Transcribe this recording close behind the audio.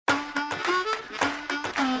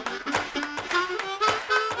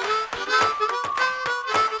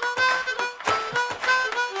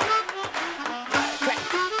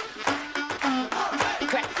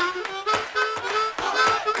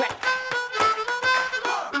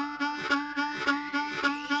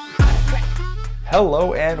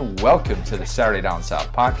Hello and welcome to the Saturday Down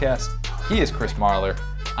South podcast. He is Chris Marler.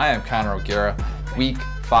 I am Connor O'Gara. Week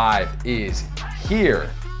 5 is here.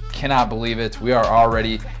 Cannot believe it. We are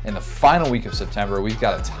already in the final week of September. We've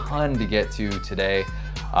got a ton to get to today.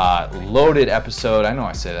 Loaded episode. I know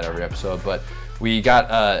I say that every episode, but we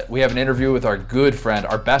have an interview with our good friend,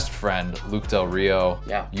 our best friend, Luke Del Rio.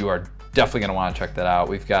 Yeah. You are definitely going to want to check that out.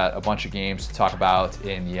 We've got a bunch of games to talk about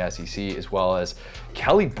in the SEC, as well as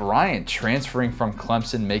Kelly Bryant transferring from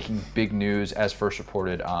Clemson, making big news as first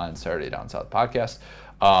reported on Saturday Down South podcast.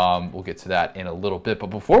 We'll get to that in a little bit. But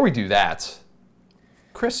before we do that,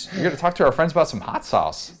 Chris, you're going to talk to our friends about some hot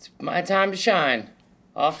sauce. It's my time to shine.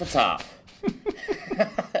 Off the top.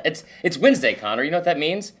 It's Wednesday, Connor. You know what that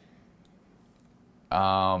means?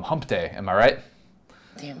 Hump day, am I right?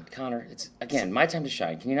 Damn it, Connor. It's, again, my time to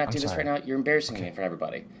shine. Can you not do this right now? You're embarrassing me in front of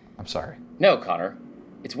everybody. I'm sorry. No, Connor.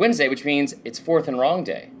 It's Wednesday, which means it's Fourth and Wrong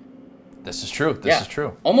Day. This is true. This is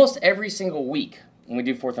true. Almost every single week when we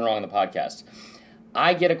do Fourth and Wrong on the podcast,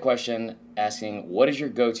 I get a question asking, what is your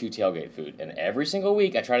go-to tailgate food? And every single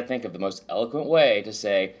week, I try to think of the most eloquent way to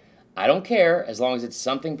say, I don't care as long as it's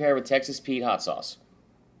something paired with Texas Pete hot sauce.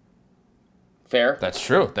 Fair? That's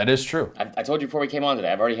true. That is true. I told you before we came on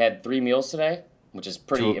today, I've already had 3 meals today, which is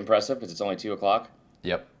pretty impressive because it's only 2 o'clock.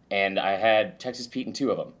 Yep. And I had Texas Pete in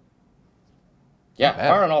 2 of them. Yeah,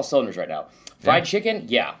 firing on all cylinders right now. Fried chicken?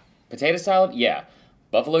 Yeah. Potato salad? Yeah.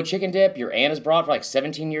 Buffalo chicken dip your aunt has brought for like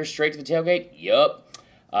 17 years straight to the tailgate? Yup.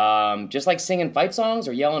 Just like singing fight songs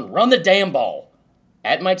or yelling, run the damn ball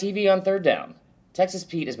at my TV on third down. Texas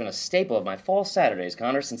Pete has been a staple of my fall Saturdays,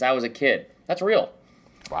 Connor, since I was a kid. That's real.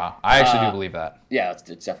 Wow. I actually do believe that. Yeah, it's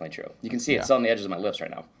definitely true. You can see it's on the edges of my lips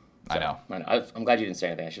right now. So, I know. I'm glad you didn't say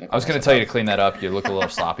anything. I was going to tell you to clean that up. You look a little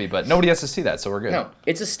sloppy, but nobody has to see that, so we're good. No,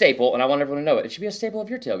 it's a staple, and I want everyone to know it. It should be a staple of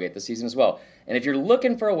your tailgate this season as well. And if you're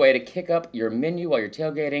looking for a way to kick up your menu while you're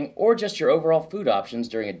tailgating, or just your overall food options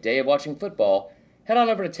during a day of watching football, head on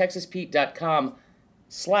over to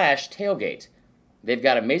texaspete.com/tailgate. They've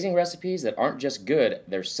got amazing recipes that aren't just good,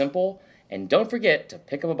 they're simple. And don't forget to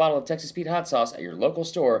pick up a bottle of Texas Pete hot sauce at your local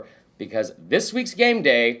store, because this week's game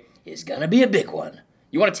day is going to be a big one.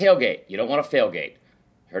 You want to tailgate. You don't want to failgate.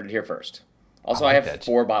 Heard it here first. Also, I have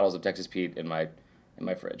 4 bottles of Texas Pete in my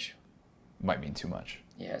fridge. Might mean too much.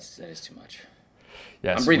 Yes, that is too much.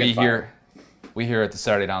 Yes, I'm breathing fire. We here at the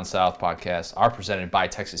Saturday Down South podcast are presented by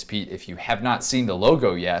Texas Pete. If you have not seen the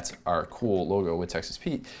logo yet, our cool logo with Texas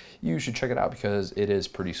Pete, you should check it out because it is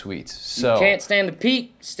pretty sweet. So you can't stand the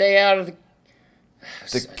Pete, stay out of the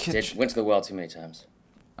kitchen. Went to the well too many times.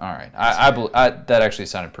 All right. That actually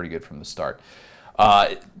sounded pretty good from the start.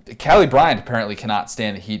 Kelly Bryant apparently cannot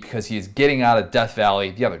stand the heat because he is getting out of Death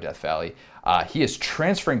Valley, the other Death Valley. He is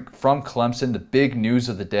transferring from Clemson, the big news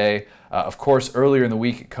of the day. Of course, earlier in the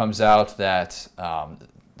week, it comes out that Dabo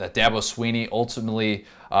Swinney ultimately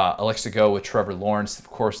elects to go with Trevor Lawrence,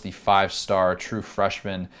 of course, the 5-star true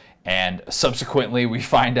freshman. And subsequently, we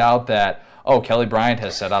find out that, Kelly Bryant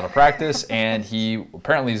has set out of practice, and he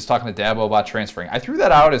apparently is talking to Dabo about transferring. I threw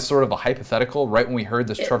that out as sort of a hypothetical right when we heard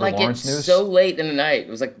this Trevor Lawrence news. So late in the night. It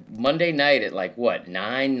was like Monday night at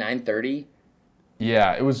 9:30?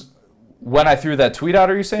 Yeah, it was when I threw that tweet out,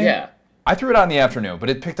 are you saying? Yeah. I threw it out in the afternoon, but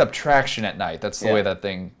it picked up traction at night. That's the way that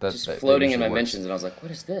thing... Just floating in my mentions, and I was like,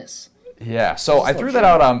 what is this? Yeah, so I threw that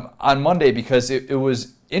out on Monday because it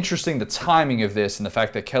was interesting, the timing of this and the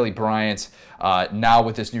fact that Kelly Bryant, now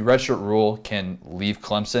with this new redshirt rule, can leave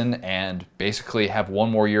Clemson and basically have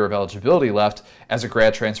one more year of eligibility left. As a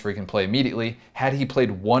grad transfer, he can play immediately. Had he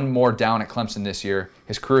played one more down at Clemson this year,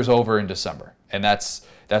 his career's over in December. And that's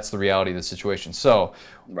the reality of the situation. So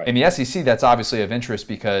in the SEC, that's obviously of interest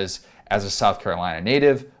because as a South Carolina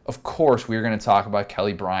native, of course, we're going to talk about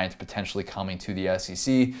Kelly Bryant potentially coming to the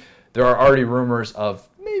SEC. There are already rumors of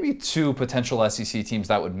maybe 2 potential SEC teams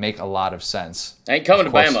that would make a lot of sense. Ain't coming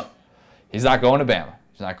to Bama. He's not going to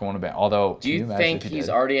Bama. Although, do you think he's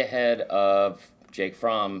already ahead of Jake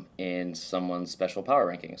Fromm in someone's special power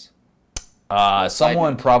rankings?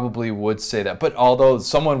 Someone probably would say that. But although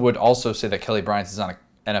someone would also say that Kelly Bryant is not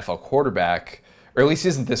an NFL quarterback, or at least he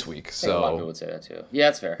isn't this week. I think a lot of people would say that too. Yeah,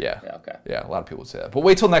 that's fair. Yeah. Okay. Yeah, a lot of people would say that. But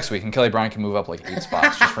wait till next week, and Kelly Bryant can move up 8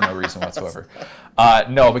 spots just for no reason whatsoever.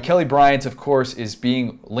 No, but Kelly Bryant, of course, is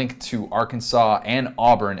being linked to Arkansas and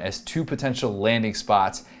Auburn as 2 potential landing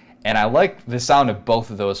spots And I like the sound of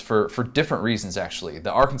both of those for different reasons, actually.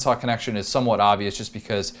 The Arkansas connection is somewhat obvious just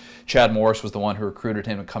because Chad Morris was the one who recruited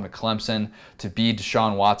him to come to Clemson to be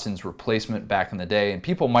Deshaun Watson's replacement back in the day. And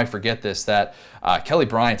people might forget this, that Kelly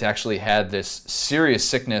Bryant actually had this serious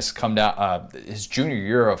sickness come down his junior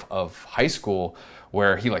year of high school,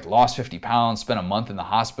 where he lost 50 pounds, spent a month in the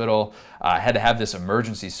hospital, had to have this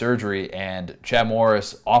emergency surgery, and Chad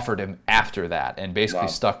Morris offered him after that and basically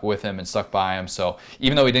stuck with him and stuck by him. So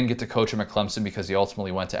even though he didn't get to coach him at Clemson because he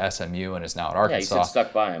ultimately went to SMU and is now at Arkansas. Yeah, he said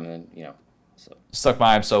stuck by him, and then, Stuck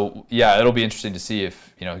by him. So, yeah, it'll be interesting to see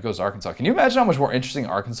if, he goes to Arkansas. Can you imagine how much more interesting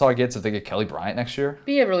Arkansas gets if they get Kelly Bryant next year?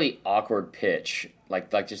 Be a really awkward pitch, like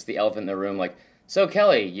just the elephant in the room. So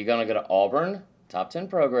Kelly, you going to go to Auburn, top 10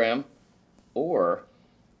 program, or...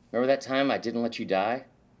 remember that time I didn't let you die?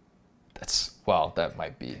 That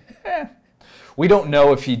might be. We don't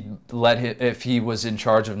know if he was in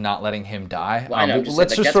charge of not letting him die. Well, I know.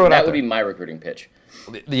 Let's just throw it out there. That would be my recruiting pitch.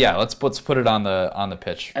 Yeah, let's put it on the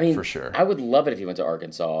pitch. For sure. I would love it if he went to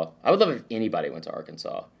Arkansas. I would love it if anybody went to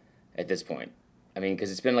Arkansas at this point.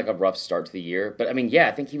 Because it's been a rough start to the year. But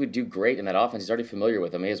I think he would do great in that offense. He's already familiar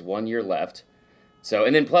with them. He has 1 year left. So,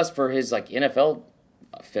 and then plus for his NFL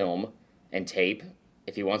film and tape,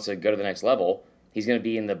 if he wants to go to the next level, he's going to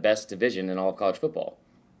be in the best division in all of college football.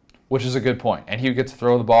 Which is a good point. And he would get to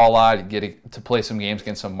throw the ball a lot, get to play some games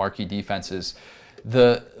against some marquee defenses.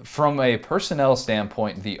 From a personnel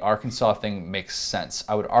standpoint, the Arkansas thing makes sense.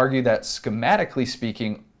 I would argue that schematically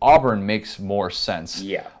speaking, Auburn makes more sense.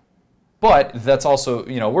 Yeah. But that's also,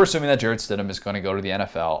 we're assuming that Jarrett Stidham is going to go to the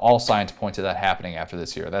NFL. All signs point to that happening after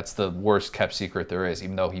this year. That's the worst kept secret there is,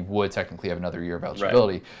 even though he would technically have another year of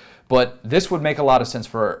eligibility. Right. But this would make a lot of sense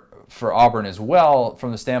for Auburn as well,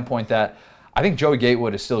 from the standpoint that I think Joey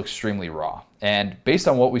Gatewood is still extremely raw. And based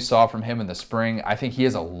on what we saw from him in the spring, I think he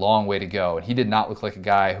has a long way to go. And he did not look like a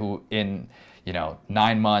guy who in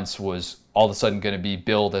 9 months was all of a sudden going to be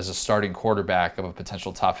billed as a starting quarterback of a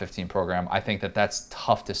potential top 15 program. I think that's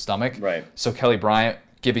tough to stomach. Right. So Kelly Bryant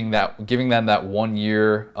giving them that 1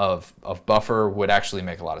 year of buffer would actually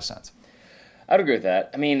make a lot of sense. I'd agree with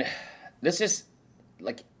that. This is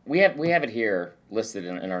we have it here listed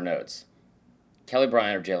in our notes. Kelly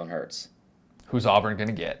Bryant or Jalen Hurts. Who's Auburn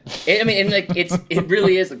gonna get? It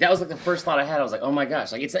really is. That was the first thought I had. I was like, oh my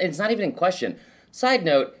gosh, it's not even in question. Side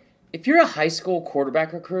note: if you're a high school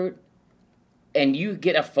quarterback recruit and you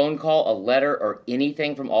get a phone call, a letter, or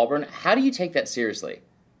anything from Auburn, how do you take that seriously?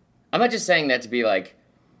 I'm not just saying that to be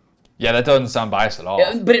yeah, that doesn't sound biased at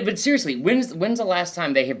all. But seriously, when's the last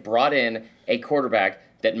time they have brought in a quarterback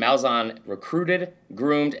that Malzahn recruited,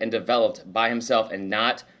 groomed, and developed by himself, and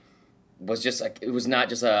it was not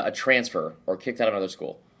just a transfer or kicked out of another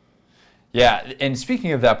school? Yeah, and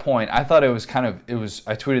speaking of that point, I thought I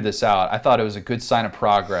tweeted this out. I thought it was a good sign of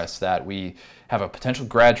progress that we have a potential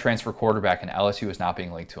grad transfer quarterback, and LSU is not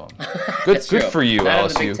being linked to him. Good for you,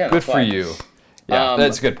 LSU. Good for you. Yeah,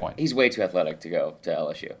 that's a good point. He's way too athletic to go to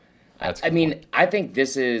LSU. I think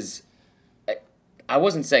this is. I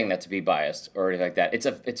wasn't saying that to be biased or anything like that. It's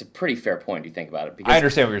a pretty fair point if you think about it. Because I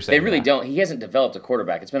understand what you're saying. They really don't. He hasn't developed a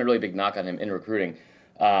quarterback. It's been a really big knock on him in recruiting.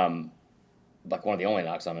 One of the only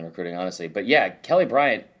knocks on him in recruiting, honestly. But yeah, Kelly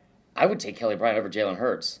Bryant, I would take Kelly Bryant over Jalen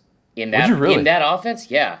Hurts. In that offense,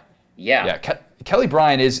 yeah. Yeah, Kelly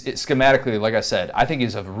Bryant is schematically, like I said, I think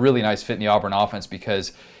he's a really nice fit in the Auburn offense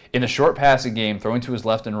because in the short passing game, throwing to his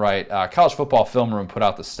left and right, College Football Film Room put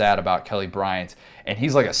out the stat about Kelly Bryant, and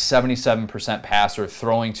he's like a 77% passer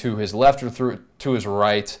throwing to his left or to his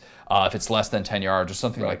right if it's less than 10 yards or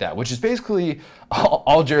something like that, which is basically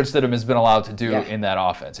all Jarrett Stidham has been allowed to do in that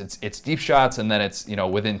offense. It's deep shots and then it's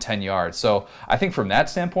within 10 yards. So I think from that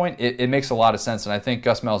standpoint, it makes a lot of sense, and I think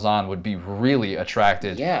Gus Malzahn would be really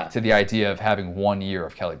attracted to the idea of having 1 year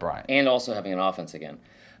of Kelly Bryant. And also having an offense again.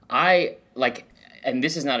 And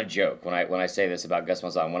this is not a joke when I say this about Gus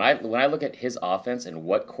Malzahn. When I look at his offense and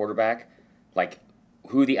what quarterback,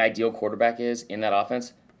 who the ideal quarterback is in that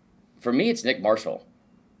offense, for me it's Nick Marshall.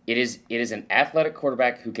 It is an athletic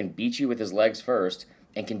quarterback who can beat you with his legs first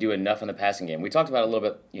and can do enough in the passing game. We talked about it a little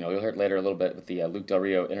bit, you'll hear it later a little bit with the Luke Del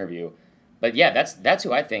Rio interview. But yeah, that's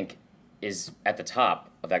who I think is at the top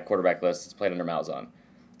of that quarterback list that's played under Malzahn.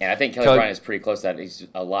 And I think Kelly Bryant is pretty close to that. He's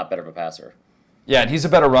a lot better of a passer. Yeah, and he's a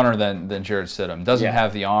better runner than Jarrett Stidham. Doesn't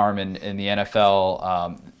have the arm in the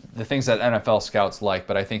NFL, the things that NFL scouts like,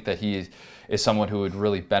 but I think that he is someone who would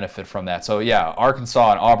really benefit from that. So yeah,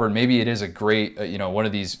 Arkansas and Auburn, maybe it is a great, one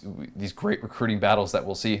of these great recruiting battles that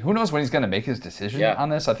we'll see. Who knows when he's going to make his decision on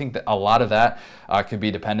this? I think that a lot of that could be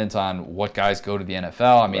dependent on what guys go to the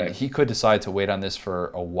NFL. I mean, he could decide to wait on this for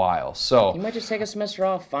a while. So he might just take a semester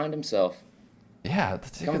off, find himself. Yeah.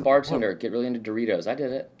 Become a bartender. Get really into Doritos. I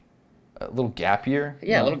did it. A little gap year.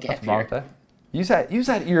 Yeah, a little gap year. Use that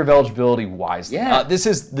year of eligibility wisely. Yeah. This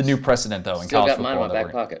is the new precedent, though, in Still college got football. mine in my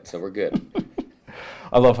back pocket, so we're good.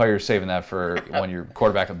 I love how you're saving that for when you're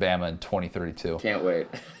quarterback of Bama in 2032. Can't wait.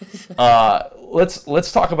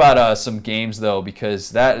 Let's talk about some games though,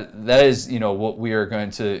 because that is what we are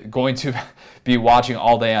going to be watching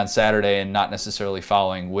all day on Saturday, and not necessarily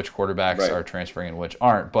following which quarterbacks are transferring and which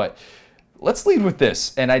aren't. But let's lead with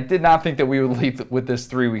this, and I did not think that we would lead with this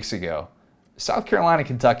 3 weeks ago. South Carolina,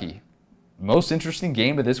 Kentucky, most interesting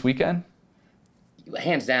game of this weekend.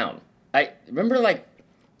 Hands down. I remember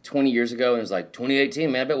 20 years ago, and it was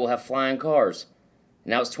 2018, man, I bet we'll have flying cars.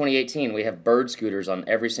 Now it's 2018. We have bird scooters on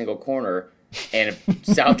every single corner, and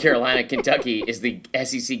South Carolina, Kentucky is the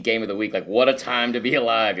SEC game of the week. What a time to be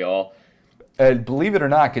alive, y'all. And believe it or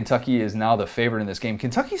not, Kentucky is now the favorite in this game.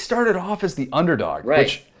 Kentucky started off as the underdog,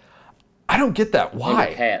 which I don't get that.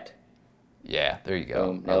 Why? Pat. Yeah, there you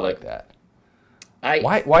go. I like that.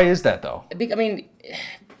 Why is that, though?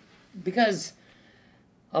 Because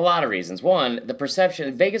a lot of reasons. One, the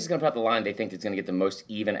perception, Vegas is going to put out the line they think it's going to get the most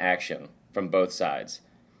even action from both sides.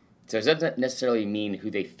 So it doesn't necessarily mean who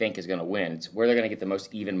they think is going to win. It's where they're going to get the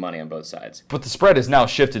most even money on both sides. But the spread has now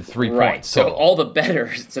shifted 3 points. Right. So all the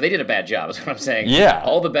bettors, so they did a bad job is what I'm saying. Yeah.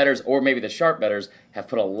 All the bettors, or maybe the sharp bettors, have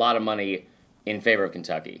put a lot of money in favor of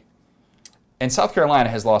Kentucky. And South Carolina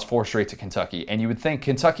has lost 4 straight to Kentucky. And you would think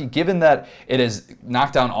Kentucky, given that it has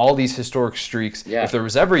knocked down all these historic streaks, if there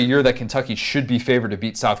was ever a year that Kentucky should be favored to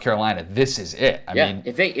beat South Carolina, this is it. I mean,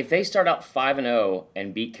 if they start out 5-0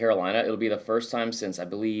 and beat Carolina, it'll be the first time since, I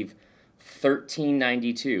believe,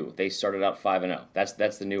 1392 they started out 5-0.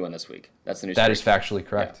 That's the new one this week. That's the new streak. That is factually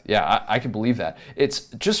correct. Yeah, I can believe that. It's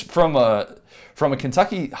just from a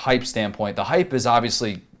Kentucky hype standpoint, the hype is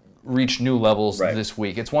obviously reach new levels this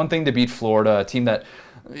week. It's one thing to beat Florida, a team that,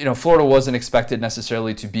 Florida wasn't expected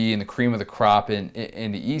necessarily to be in the cream of the crop in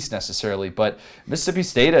the East necessarily, but Mississippi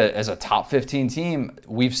State as a top 15 team,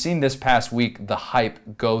 we've seen this past week the hype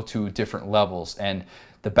go to different levels. And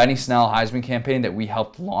the Benny Snell Heisman campaign that we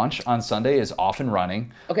helped launch on Sunday is off and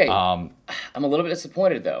running. Okay, I'm a little bit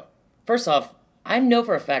disappointed though. First off, I know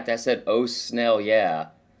for a fact I said, "Oh, Snell, yeah,"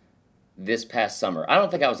 this past summer. I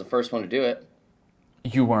don't think I was the first one to do it.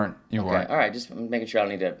 You weren't. You weren't. All right, just making sure I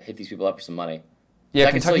don't need to hit these people up for some money. Yeah,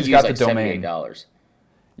 Kentucky's got the domain. $78.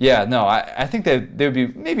 Yeah, no, I think that they would be,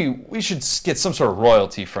 maybe we should get some sort of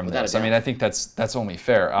royalty from this. I mean, I think that's only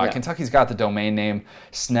fair. Kentucky's got the domain name,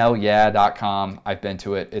 snellyeah.com. I've been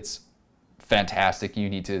to it. It's fantastic. You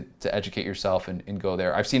need to educate yourself and go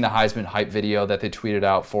there. I've seen the Heisman hype video that they tweeted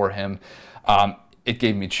out for him. It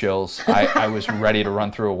gave me chills. I was ready to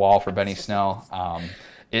run through a wall for Benny Snell.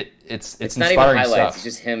 It's not inspiring even highlights. stuff. It's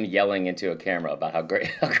just him yelling into a camera about how great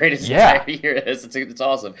his entire year is. It's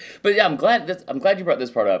awesome. But yeah, I'm glad you brought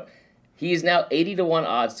this part up. He is now 80-1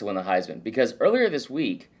 odds to win the Heisman, because earlier this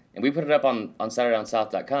week, and we put it up on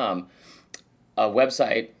SaturdayDownSouth.com, a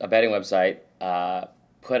betting website,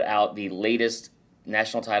 put out the latest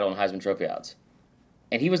national title and Heisman Trophy odds,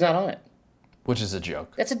 and he was not on it. Which is a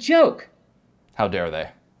joke. That's a joke. How dare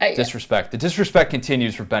they? Disrespect. The disrespect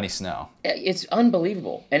continues for Benny Snell. It's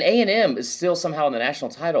unbelievable. And A&M is still somehow in the national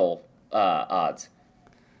title odds.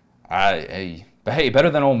 But hey, better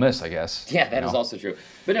than Ole Miss, I guess. Yeah, that is also true.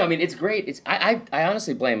 But no, I mean, it's great. I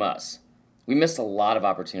honestly blame us. We missed a lot of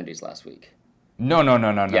opportunities last week. No.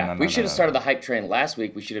 We should have started the hype train last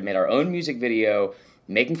week. We should have made our own music video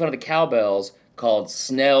making fun of the cowbells called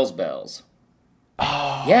Snell's Bells.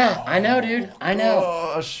 Oh. Yeah, I know, dude. I know.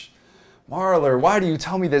 Gosh. Marler, why do you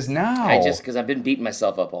tell me this now? Because I've been beating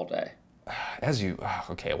myself up all day.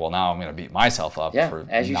 Okay, well, now I'm going to beat myself up for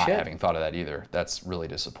not having thought of that either. That's really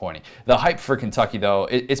disappointing. The hype for Kentucky, though,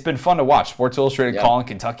 it's been fun to watch. Sports Illustrated calling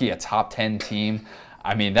Kentucky a top 10 team.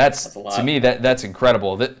 I mean, that's to me, that's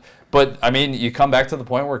incredible. But, I mean, you come back to the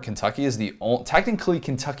point where Kentucky is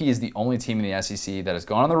Kentucky is the only team in the SEC that has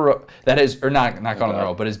gone on the road, not gone on the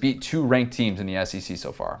road, but has beat 2 ranked teams in the SEC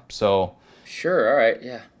so far. So. Sure, all right,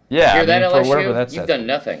 yeah. Yeah, Hear that, LSU? For whatever that's You've done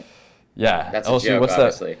nothing. Yeah, that's a joke,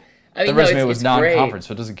 obviously. The resume was non-conference,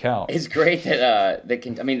 so it doesn't count. It's great that they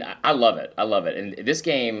can. I mean, I love it. And this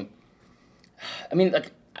game, I mean,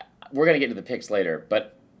 we're gonna get to the picks later,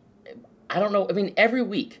 but I don't know. I mean, every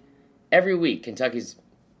week, Kentucky's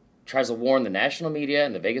tries to warn the national media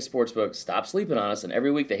and the Vegas sportsbook, stop sleeping on us, and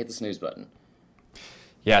every week they hit the snooze button.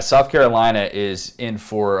 Yeah, South Carolina is in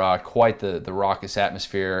for quite the raucous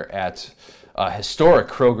atmosphere at historic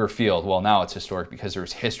Kroger Field. Well, now it's historic because there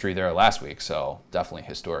was history there last week, so definitely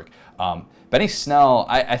historic. Benny Snell,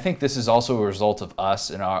 I think this is also a result of us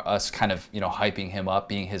and us kind of hyping him up,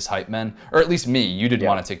 being his hype men, or at least me. You didn't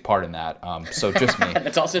want to take part in that, so just me.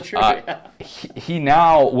 That's also true. He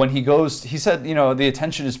now, when he goes, he said, the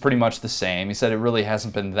attention is pretty much the same. He said it really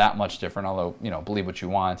hasn't been that much different, although, believe what you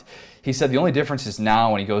want. He said the only difference is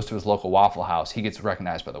now when he goes to his local Waffle House, he gets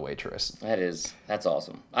recognized by the waitress. That's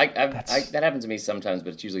awesome. That happens to me sometimes,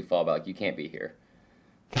 but it's usually followed by you can't be here.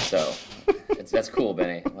 So that's cool,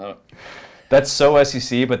 Benny. That's so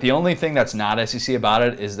SEC, but the only thing that's not SEC about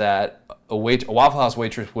it is that a Waffle House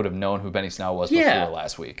waitress would have known who Benny Snell was before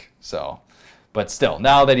last week. So, but still,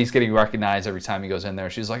 now that he's getting recognized every time he goes in there,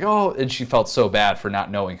 she's like, oh, and she felt so bad for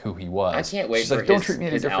not knowing who he was. I can't wait for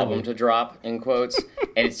his album to drop, in quotes,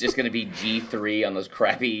 and it's just going to be G3 on those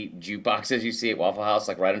crappy jukeboxes you see at Waffle House,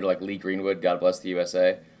 right under Lee Greenwood, God Bless the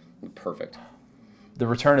USA. Perfect. The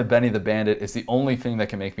return of Benny the Bandit is the only thing that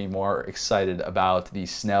can make me more excited about the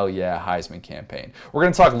Snell Heisman campaign. We're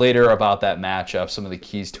going to talk later about that matchup, some of the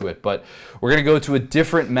keys to it, but we're going to go to a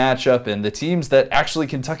different matchup and the teams that actually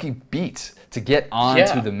Kentucky beat to get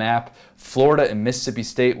onto the map, Florida and Mississippi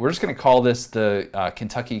State. We're just going to call this the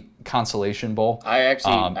Kentucky Consolation Bowl.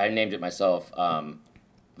 I named it myself.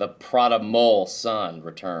 The Prada Mole Sun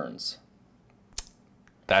returns.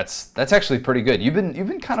 That's actually pretty good. You've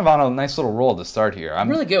been kind of on a nice little roll to start here. I'm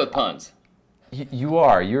really good with puns. You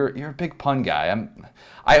are. You're a big pun guy.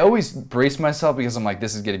 I always brace myself because I'm like,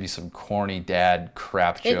 this is going to be some corny dad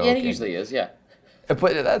crap joke. It usually is, yeah.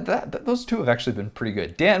 But those two have actually been pretty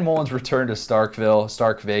good. Dan Mullen's return to Stark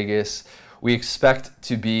Vegas. We expect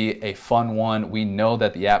to be a fun one. We know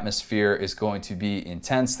that the atmosphere is going to be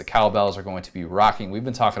intense. The cowbells are going to be rocking. We've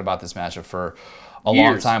been talking about this matchup for a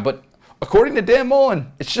long time, but according to Dan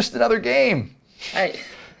Mullen, it's just another game. I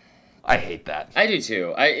hate that. I do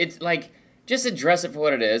too. It's just address it for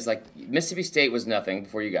what it is. Mississippi State was nothing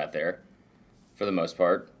before you got there, for the most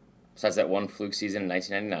part, besides that one fluke season in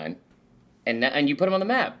 1999, and you put them on the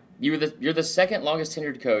map. You're the second longest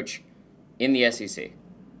tenured coach in the SEC.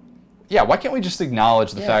 Yeah, why can't we just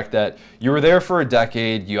acknowledge the fact that you were there for a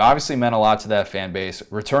decade, you obviously meant a lot to that fan base,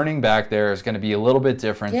 returning back there is going to be a little bit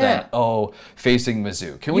different than, facing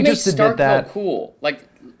Mizzou. Can we just admit that? Cool.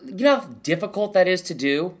 You know how difficult that is to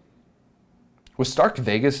do? Was Stark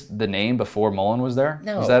Vegas the name before Mullen was there?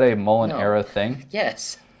 No. Was that a Mullen era thing?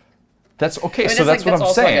 Yes. That's okay, so that's what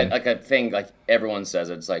I'm saying. Like a thing, everyone says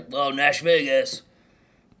it. It's Nash Vegas.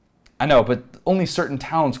 I know, but only certain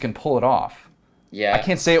towns can pull it off. Yeah. I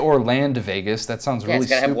can't say Orlando Vegas. That sounds really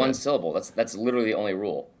stupid. It's got to have one syllable. That's literally the only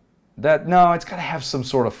rule. No, it's got to have some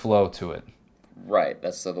sort of flow to it. Right.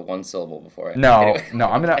 That's the one syllable before it. No.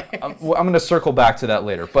 I'm gonna circle back to that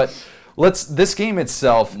later. But this game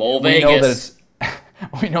itself. Vegas.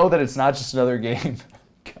 We know that it's not just another game.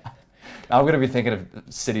 God. I'm gonna be thinking of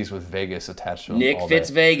cities with Vegas attached to them. Nick Fitz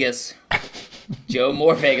Vegas. Joe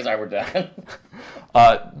Moore Vegas. All right, we're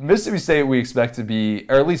done. Mississippi State, we expect to be,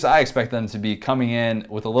 or at least I expect them to be coming in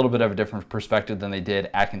with a little bit of a different perspective than they did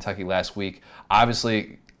at Kentucky last week.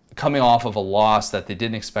 Obviously, coming off of a loss that they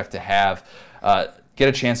didn't expect to have, get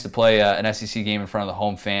a chance to play an SEC game in front of the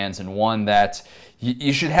home fans, and one that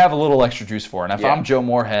you should have a little extra juice for. And if I'm Joe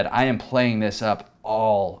Moorhead, I am playing this up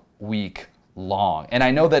all week long. And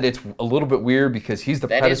I know that it's a little bit weird because he's the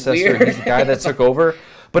predecessor, he's the guy that took over.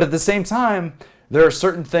 But at the same time, there are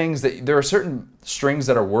certain strings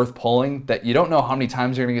that are worth pulling that you don't know how many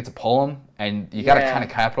times you're going to get to pull them, and you got to kind of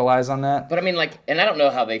capitalize on that. But I mean, and I don't know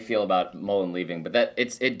how they feel about Mullen leaving, but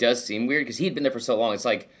it does seem weird because he'd been there for so long. It's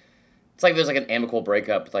like there's an amicable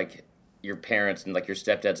breakup, your parents and your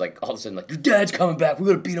stepdad's all of a sudden your dad's coming back, we're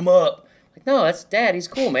gonna beat him up. No, that's Dad. He's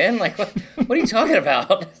cool, man. What are you talking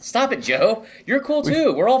about? Stop it, Joe. You're cool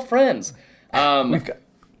too. We're all friends.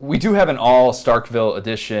 We do have an all Starkville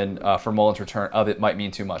edition for Mullen's return of It Might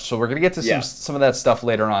Mean Too Much. So we're going to get to some of that stuff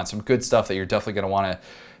later on, some good stuff that you're definitely going to want to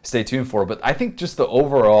stay tuned for. But I think just the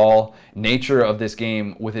overall nature of this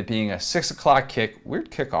game, with it being a 6 o'clock kick, weird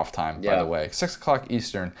kickoff time, by the way, 6 o'clock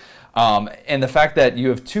Eastern, and the fact that you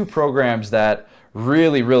have two programs that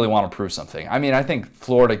really, really want to prove something. I mean, I think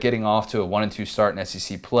Florida getting off to a 1-2 start in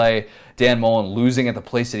SEC play, Dan Mullen losing at the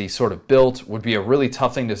place that he sort of built would be a really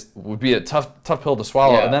tough thing would be a tough pill to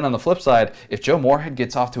swallow. Yeah. And then on the flip side, if Joe Moorhead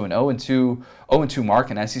gets off to an 0-2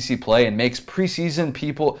 mark in SEC play and makes preseason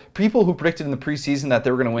people who predicted in the preseason that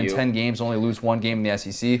they were going to win 10 games, only lose one game in the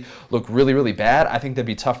SEC, look really, really bad, I think that'd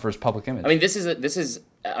be tough for his public image. I mean, this is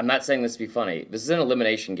I'm not saying this to be funny. This is an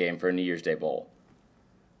elimination game for a New Year's Day Bowl.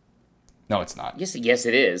 No, it's not. Yes,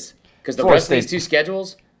 it is. Because the rest of these two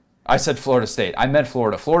schedules, I said Florida State. I meant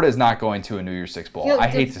Florida. Florida is not going to a New Year's Six bowl. You know, I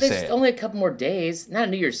hate to say there's it. only a couple more days. Not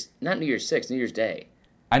New Year's Six, New Year's Day.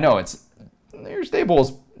 I know it's New Year's Day bowl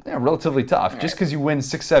is relatively tough. Just because you win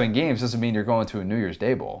 6-7 games doesn't mean you're going to a New Year's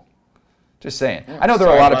Day bowl. Just saying. I know there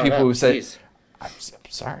are a lot of people who say, I'm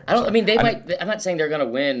sorry. I'm not saying they're going to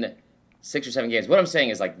win 6 or 7 games. What I'm saying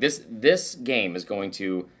is like this game is going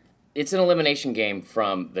to. It's an elimination game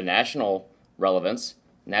from the national relevance,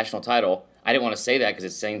 national title. I didn't want to say that because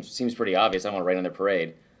it seems pretty obvious. I don't want to rain on their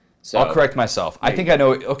parade. So I'll correct myself. I think I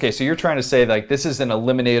know. Okay, so you're trying to say like this is an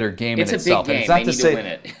eliminator game in itself. It's a big game. They need to win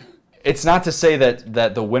it. It's not to say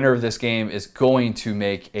that the winner of this game is going to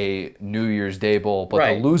make a New Year's Day bowl, but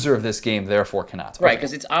the loser of this game therefore cannot. Right,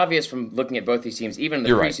 because it's obvious from looking at both these teams, even in the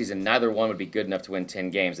preseason, neither one would be good enough to win 10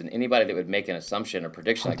 games. And anybody that would make an assumption or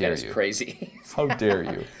prediction like that is crazy. How dare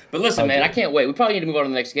you? But listen, man, I can't wait. We probably need to move on to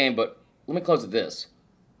the next game, but let me close with this.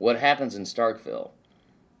 What happens in Starkville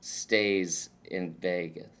stays in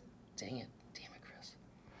Vegas. Damn it, Chris.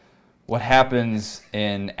 What happens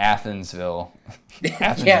in Athensville?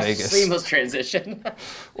 Vegas. Seamless transition.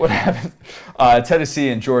 What happens? Tennessee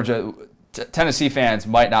and Georgia. Tennessee fans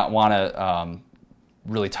might not want to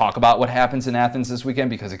really talk about what happens in Athens this weekend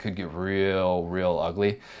because it could get real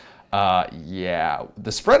ugly.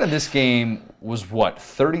 The spread of this game was what,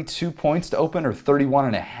 32 points to open or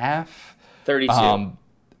 31.5? 32.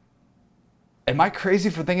 Am I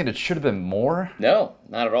crazy for thinking it should have been more? No,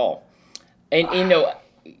 not at all. And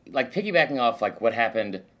like piggybacking off like what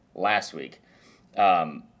happened last week,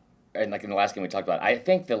 and like in the last game we talked about, I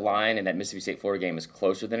think the line in that Mississippi State Florida game is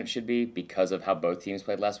closer than it should be because of how both teams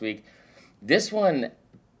played last week. This one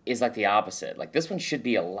is like the opposite. Like this one should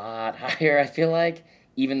be a lot higher, I feel like,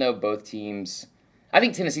 even though both teams. I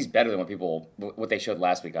think Tennessee's better than what they showed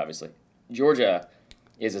last week. Obviously, Georgia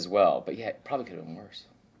is as well, but yeah, it probably could have been worse.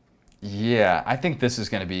 Yeah, I think this is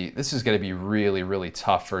going to be really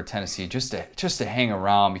tough for Tennessee just to hang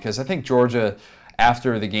around because I think Georgia,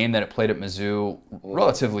 after the game that it played at Mizzou,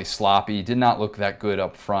 relatively sloppy, did not look that good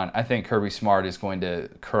up front. I think Kirby Smart is going to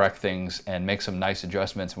correct things and make some nice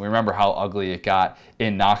adjustments. We remember how ugly it got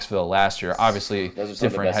in Knoxville last year. Obviously, those are some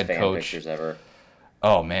different of the best head fan coach. Pictures ever.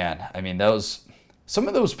 Oh man, I mean some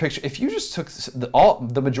of those pictures, if you just took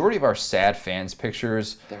the majority of our sad fans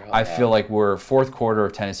pictures, I feel like were fourth quarter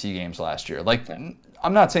of Tennessee games last year. Like,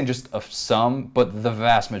 I'm not saying just some, but the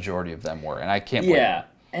vast majority of them were, and I can't blame them.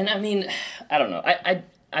 And I mean, I don't know.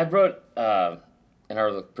 I wrote in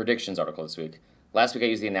our predictions article this week. Last week I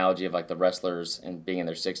used the analogy of like the wrestlers and being in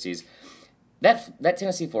their 60s. That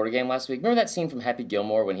Tennessee Florida game last week, remember that scene from Happy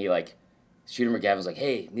Gilmore when he like, Shooter McGavin was like,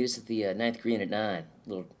 hey, meet us at the ninth green at 9,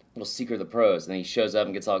 little secret of the pros, and then he shows up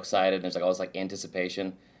and gets all excited, and there's like all this like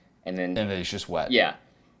anticipation, and then he's just wet. Yeah,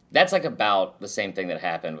 that's like about the same thing that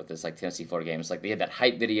happened with this like Tennessee Florida game. It's like they had that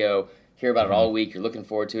hype video, hear about it all week, you're looking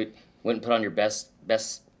forward to it, went and put on your best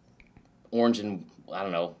orange and I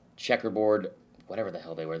don't know checkerboard, whatever the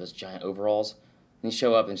hell they wear, those giant overalls, and you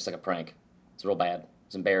show up and it's just like a prank. It's real bad.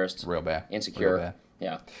 It's embarrassed. Real bad. Insecure. Real bad.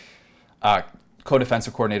 Yeah.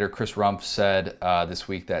 Co-defensive coordinator Chris Rumpf said this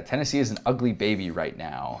week that Tennessee is an ugly baby right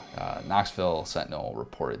now. Knoxville Sentinel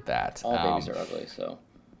reported that. All babies are ugly, so.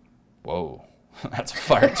 Whoa. That's a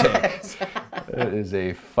fire take. It is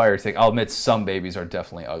a fire take. I'll admit some babies are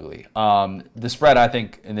definitely ugly. The spread, I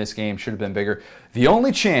think, in this game should have been bigger. The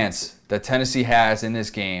only chance that Tennessee has in this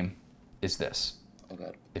game is this.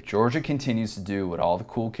 Okay. If Georgia continues to do what all the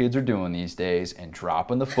cool kids are doing these days and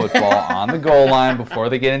dropping the football on the goal line before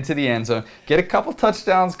they get into the end zone, get a couple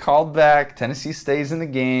touchdowns called back, Tennessee stays in the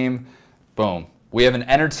game, boom. We have an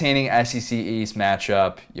entertaining SEC East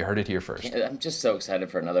matchup. You heard it here first. I'm just so excited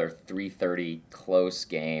for another 3:30 close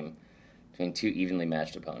game between two evenly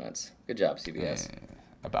matched opponents. Good job, CBS.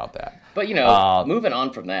 About that. But, moving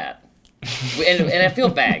on from that, and I feel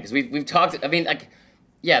bad because we've talked, I mean, like,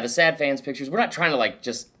 yeah, the sad fans pictures. We're not trying to, like,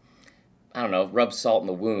 just, I don't know, rub salt in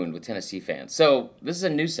the wound with Tennessee fans. So this is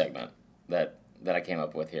a new segment that I came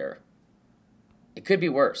up with here. It could be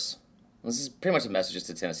worse. This is pretty much a message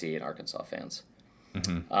to Tennessee and Arkansas fans.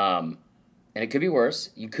 Mm-hmm. And it could be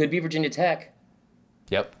worse. You could be Virginia Tech.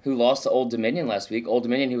 Yep. Who lost to Old Dominion last week. Old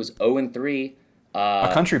Dominion, who was 0-3.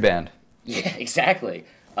 A country band. Yeah, exactly.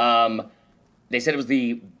 They said it was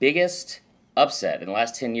the biggest upset in the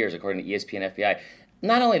last 10 years, according to ESPN FBI.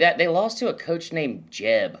 Not only that, they lost to a coach named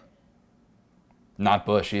Jeb. Not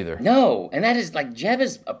Bush either. No, and that is, like, Jeb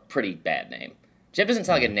is a pretty bad name. Jeb doesn't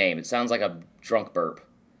sound like a name. It sounds like a drunk burp.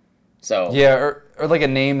 So yeah, or like a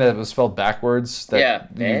name that was spelled backwards.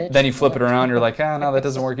 That then you flip it around, you're like, no, that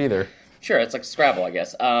doesn't work either. Sure, it's like Scrabble, I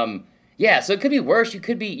guess. Yeah, so it could be worse. You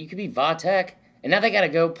could be Va Tech, and now they got to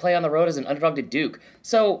go play on the road as an underdog to Duke.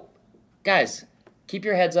 So guys, keep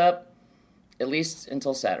your heads up at least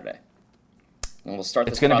until Saturday. And we'll start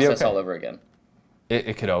this process all over again.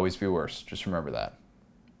 It could always be worse. Just remember that.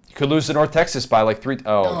 You could lose to North Texas by like 3.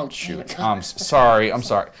 Oh, shoot. I'm sorry.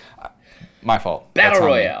 My fault. Battle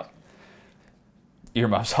Royale.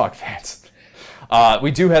 Earmuffs, Hawk fans.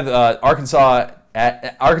 We do have Arkansas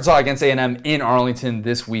against A&M in Arlington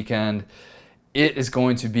this weekend. It is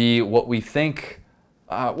going to be what we think.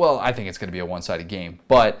 I think it's going to be a one-sided game.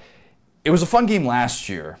 But it was a fun game last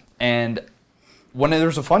year. And when there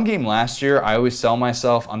was a fun game last year, I always sell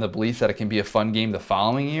myself on the belief that it can be a fun game the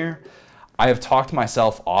following year. I have talked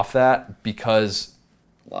myself off that because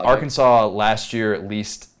Arkansas last year at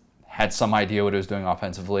least had some idea what it was doing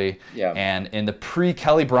offensively. Yeah. And in the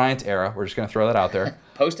pre-Kelly Bryant era, we're just going to throw that out there.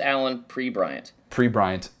 Post-Allen, pre-Bryant.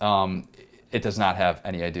 Pre-Bryant, it does not have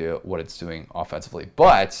any idea what it's doing offensively.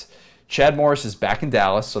 But Chad Morris is back in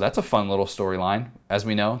Dallas, so that's a fun little storyline. As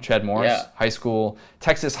we know, Chad Morris,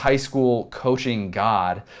 Texas high school coaching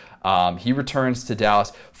god. He returns to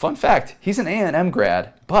Dallas. Fun fact, he's an A&M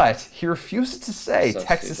grad, but he refuses to say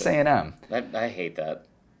Texas stupid. A&M. I hate that.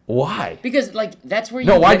 Why? Because that's where you...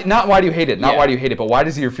 No, not why do you hate it. Not why do you hate it, but why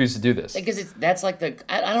does he refuse to do this? Because that's like the...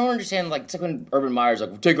 I don't understand, like, it's like when Urban Meyer's like,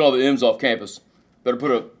 we're taking all the M's off campus. Better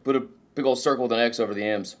put a big old circle with an X over the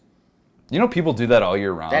M's. You know, people do that all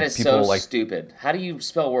year round. That is people so stupid. How do you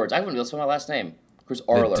spell words? I wouldn't be able to spell my last name. Chris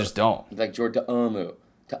Arler. Just don't. Like George Ta'amu.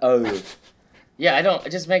 Yeah, I don't. It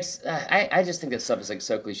just makes... I just think that stuff is like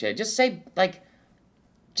so cliche. Just say, like...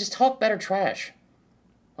 Just talk better trash.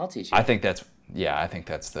 I'll teach you. I think that's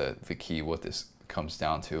the key, what this comes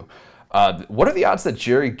down to. What are the odds that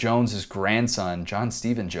Jerry Jones' grandson, John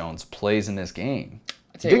Stephen Jones, plays in this game?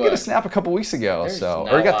 He did get a snap a couple weeks ago. There's not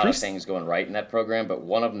a lot of things going right in that program, but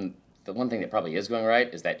one of them, the one thing that probably is going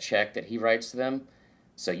right is that check that he writes to them.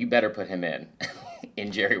 So you better put him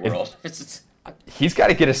in Jerry World. He's got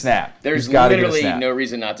to get a snap. There's literally no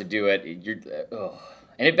reason not to do it.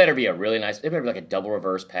 And it better be a really nice, it better be like a double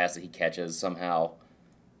reverse pass that he catches somehow.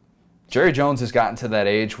 Jerry Jones has gotten to that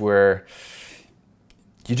age where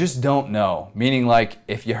you just don't know. Meaning, like,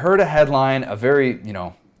 if you heard a headline, every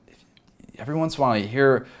once in a while you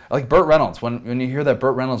hear, like Burt Reynolds, when you hear that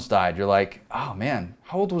Burt Reynolds died, you're like, oh man,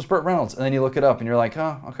 how old was Burt Reynolds? And then you look it up and you're like,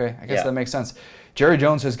 oh, okay, I guess that makes sense. Jerry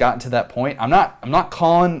Jones has gotten to that point. I'm not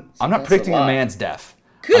predicting a man's death.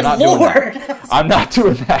 Good Lord! I'm not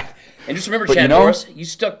doing that. And just remember, Chad Morris, you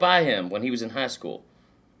stuck by him when he was in high school.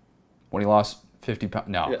 When he lost 50 pounds?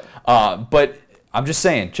 No. Yeah. But I'm just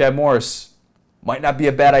saying, Chad Morris might not be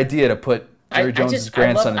a bad idea to put Jerry Jones'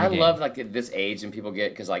 grandson in the game. I love, like, at this age and people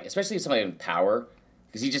get, because, like, especially if somebody in power,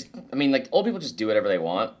 because old people just do whatever they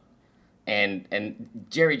want. And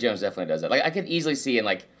Jerry Jones definitely does that. Like, I could easily see in,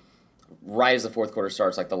 like, right as the fourth quarter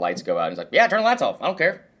starts, like, the lights go out. And he's like, yeah, turn the lights off. I don't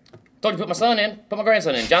care. Told you to put my son in. Put my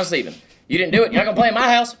grandson in. John Stephen. You didn't do it. You're not going to play in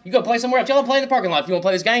my house. You go play somewhere else. Y'all play in the parking lot if you want to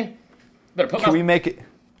play this game.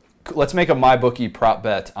 Let's make a MyBookie prop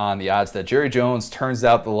bet on the odds that Jerry Jones turns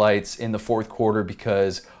out the lights in the fourth quarter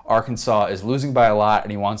because Arkansas is losing by a lot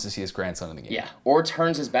and he wants to see his grandson in the game. Yeah, or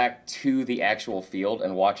turns his back to the actual field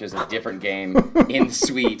and watches a different game in the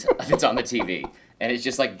suite that's on the TV. And it's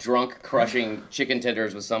just like drunk crushing chicken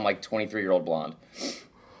tenders with some like 23-year-old blonde.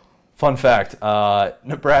 Fun fact,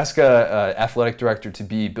 Nebraska athletic director to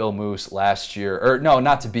be Bill Moose last year, or no,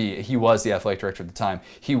 not to be, he was the athletic director at the time.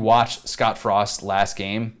 He watched Scott Frost's last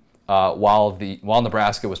game while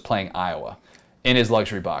Nebraska was playing Iowa in his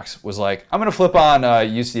luxury box. Was like, I'm going to flip on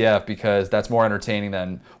UCF because that's more entertaining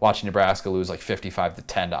than watching Nebraska lose like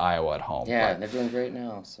 55-10 to Iowa at home. Yeah, they're doing great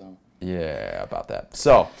now. So yeah, about that.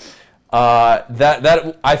 So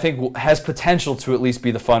that I think has potential to at least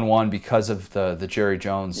be the fun one because of the Jerry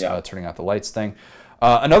Jones turning out the lights thing.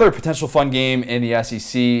 Another potential fun game in the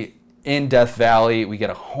SEC in Death Valley. We get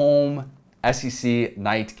a home SEC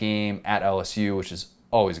night game at LSU, which is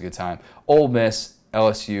always a good time. Ole Miss,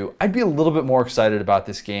 LSU. I'd be a little bit more excited about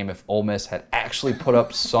this game if Ole Miss had actually put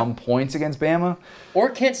up some points against Bama. Or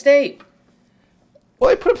Kent State. Well,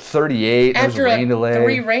 they put up 38. After rain delay.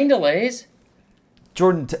 3 rain delays.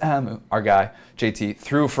 Jordan Ta'amu, our guy, JT,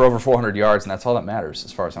 threw for over 400 yards, and that's all that matters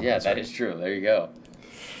as far as I'm concerned. Yeah, that is true. There you go.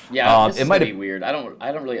 Yeah, this is going to be weird. I don't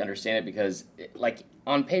really understand it because, like,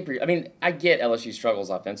 on paper, I mean, I get LSU struggles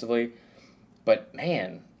offensively, but,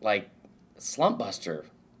 man, like, slump buster.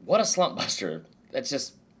 What a slump buster. That's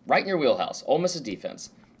just right in your wheelhouse. Ole Miss's defense,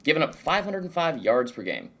 giving up 505 yards per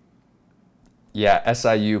game. Yeah,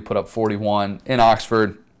 SIU put up 41 in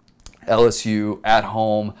Oxford. LSU at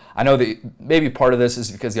home. I know that maybe part of this is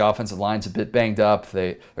because the offensive line's a bit banged up.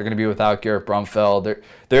 They're going to be without Garrett Brumfeld.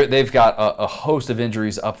 They've got a host of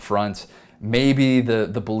injuries up front. maybe the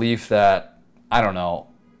belief that, I don't know,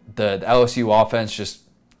 the LSU offense just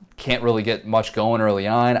can't really get much going early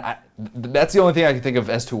on. That's the only thing I can think of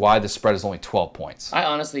as to why the spread is only 12 points. I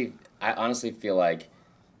honestly feel like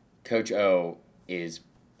Coach O is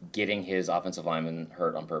getting his offensive lineman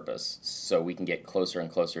hurt on purpose so we can get closer and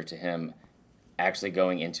closer to him actually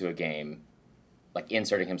going into a game, like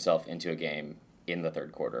inserting himself into a game in the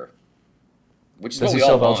third quarter. Which is Does what he we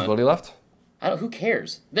still all have want. eligibility left? Who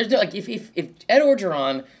cares? There's like if Ed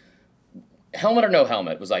Orgeron, helmet or no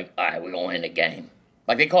helmet, was like, all right, we're gonna win the game.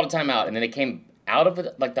 Like they called a timeout and then they came out of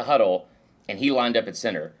the huddle and he lined up at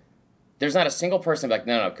center. There's not a single person like,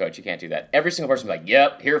 no, coach, you can't do that. Every single person like,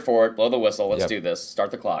 yep, here for it, blow the whistle, let's do this,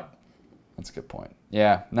 start the clock. That's a good point.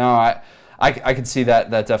 Yeah, no, I could see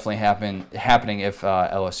that definitely happening if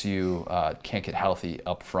LSU can't get healthy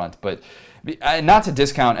up front. But not to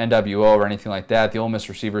discount NWO or anything like that. The Ole Miss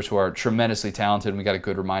receivers who are tremendously talented, and we got a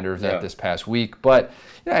good reminder of that this past week. But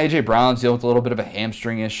A.J. Brown's dealing with a little bit of a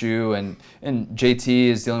hamstring issue, and JT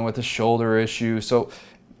is dealing with a shoulder issue. So,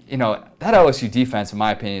 that LSU defense, in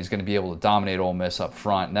my opinion, is going to be able to dominate Ole Miss up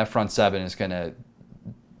front. And that front seven is going to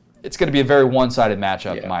be a very one-sided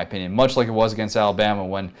matchup, in my opinion, much like it was against Alabama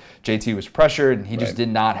when JT was pressured and he just did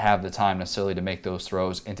not have the time necessarily to make those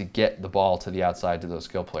throws and to get the ball to the outside to those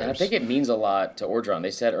skill players. And I think it means a lot to Orgeron.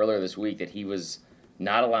 They said earlier this week that he was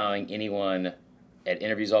not allowing anyone at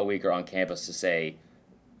interviews all week or on campus to say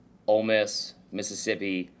Ole Miss,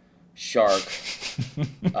 Mississippi, Shark,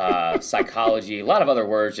 psychology, a lot of other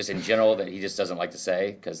words just in general that he just doesn't like to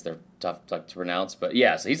say because they're tough to pronounce. But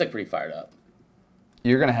yeah, so he's like pretty fired up.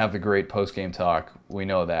 You're going to have the great post-game talk. We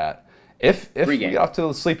know that. If we Pre-game. get off to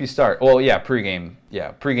a sleepy start, well, pre-game,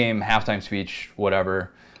 halftime speech,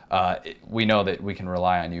 whatever, we know that we can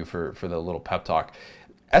rely on you for the little pep talk.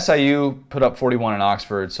 SIU put up 41 in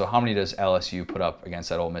Oxford, so how many does LSU put up against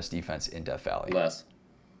that Ole Miss defense in Death Valley? Less.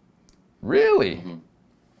 Really? Mm-hmm.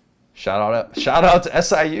 Shout out to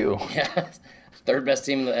SIU. Yeah, third best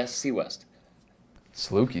team in the SEC West.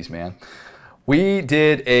 Salukis, man. We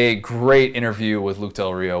did a great interview with Luke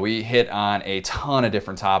Del Rio. We hit on a ton of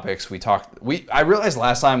different topics. I realized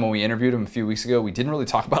last time when we interviewed him a few weeks ago, we didn't really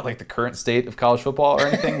talk about like the current state of college football or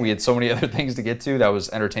anything. We had so many other things to get to that was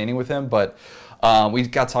entertaining with him. But we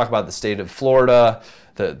got to talk about the state of Florida,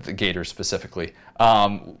 the Gators specifically.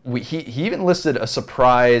 He even listed a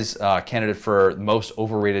surprise candidate for most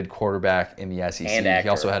overrated quarterback in the SEC. And actor. He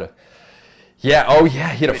also had he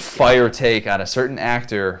had a fire take on a certain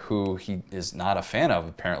actor who he is not a fan of,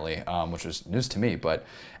 apparently, which was news to me. But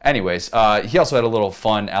anyways, he also had a little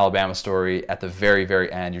fun Alabama story at the very,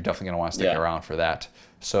 very end. You're definitely going to want to stick around for that.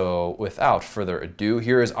 So without further ado,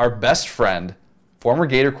 here is our best friend, former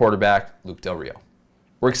Gator quarterback, Luke Del Rio.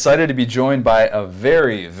 We're excited to be joined by a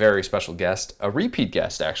very, very special guest, a repeat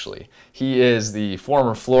guest, actually. He is the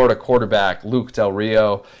former Florida quarterback, Luke Del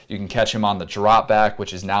Rio. You can catch him on The Drop Back,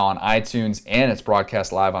 which is now on iTunes, and it's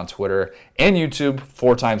broadcast live on Twitter and YouTube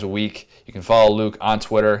 4 times a week. You can follow Luke on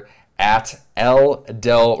Twitter at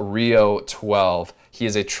LDelRio12. He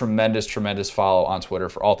is a tremendous, tremendous follow on Twitter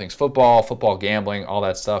for all things football gambling, all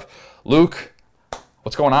that stuff. Luke,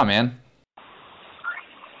 what's going on, man?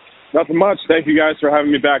 Nothing much. Thank you guys for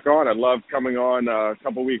having me back on. I loved coming on a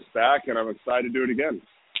couple weeks back, and I'm excited to do it again.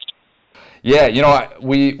 Yeah,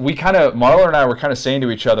 we kind of, Marla and I were kind of saying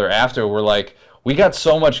to each other after, we're like, we got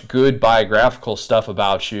so much good biographical stuff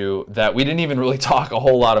about you that we didn't even really talk a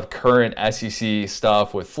whole lot of current SEC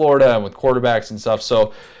stuff with Florida and with quarterbacks and stuff.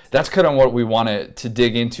 So that's kind of what we wanted to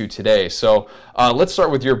dig into today. So let's start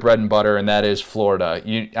with your bread and butter, and that is Florida.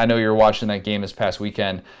 I know you were watching that game this past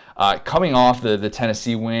weekend. Coming off the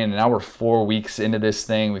Tennessee win, and now we're 4 weeks into this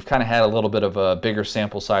thing. We've kind of had a little bit of a bigger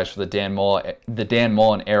sample size for the Dan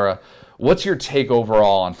Mullen era. What's your take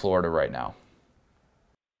overall on Florida right now?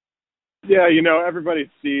 Yeah, everybody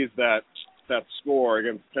sees that score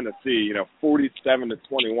against Tennessee,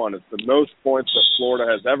 47-21. It's the most points that Florida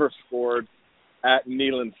has ever scored at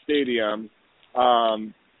Neyland Stadium.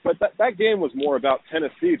 But that game was more about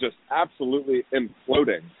Tennessee just absolutely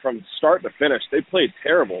imploding from start to finish. They played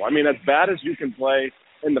terrible. I mean, as bad as you can play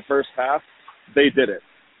in the first half, they did it.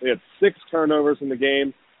 They had 6 turnovers in the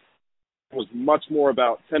game. It was much more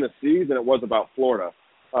about Tennessee than it was about Florida.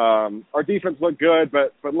 Our defense looked good,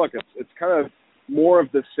 but look, it's kind of more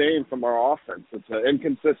of the same from our offense. It's an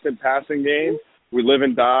inconsistent passing game. We live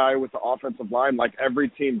and die with the offensive line like every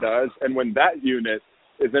team does. And when that unit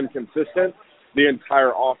is inconsistent, the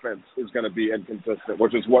entire offense is going to be inconsistent,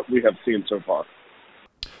 which is what we have seen so far.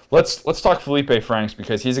 Let's talk Felipe Franks,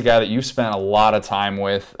 because he's a guy that you spent a lot of time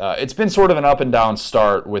with. It's been sort of an up and down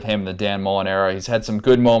start with him in the Dan Mullen era. He's had some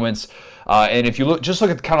good moments, and if you look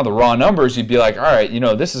at kind of the raw numbers, you'd be like, all right,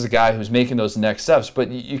 this is a guy who's making those next steps.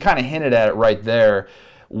 But you kind of hinted at it right there.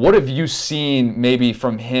 What have you seen maybe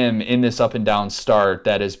from him in this up and down start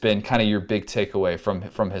that has been kind of your big takeaway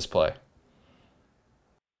from his play?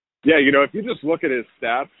 Yeah, if you just look at his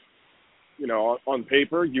stats, on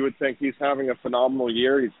paper, you would think he's having a phenomenal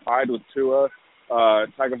year. He's tied with Tua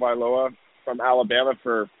Tagovailoa from Alabama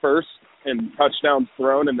for first in touchdowns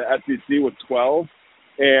thrown in the SEC with 12.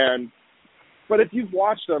 But if you've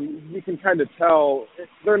watched them, you can kind of tell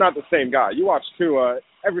they're not the same guy. You watch Tua,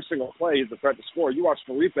 every single play he's a threat to score. You watch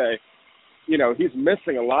Felipe, he's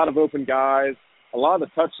missing a lot of open guys. A lot of the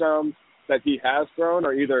touchdowns that he has thrown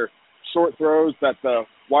are either short throws that the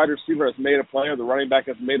wide receiver has made a play or the running back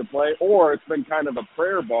has made a play, or it's been kind of a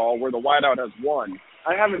prayer ball where the wideout has won.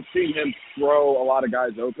 I haven't seen him throw a lot of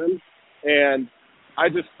guys open, and I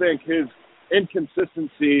just think his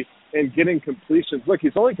inconsistency in getting completions. Look,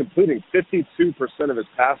 he's only completing 52% of his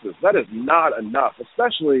passes. That is not enough,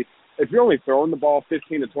 especially if you're only throwing the ball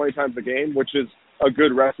 15 to 20 times a game, which is a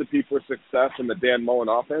good recipe for success in the Dan Mullen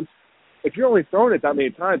offense. If you're only throwing it that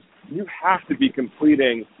many times, you have to be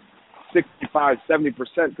completing 65, 70%,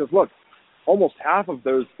 because look, almost half of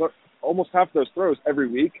those throws every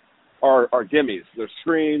week are gimmies. They're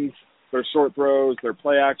screens, they're short throws, they're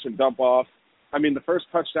play action dump off. I mean, the first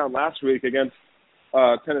touchdown last week against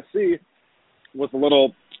Tennessee was a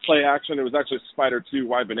little play action. It was actually Spider 2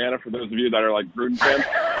 wide banana for those of you that are like Gruden fans.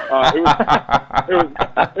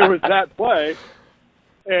 It was that play,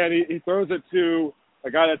 and he throws it to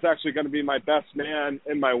a guy that's actually going to be my best man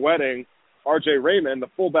in my wedding, RJ Raymond, the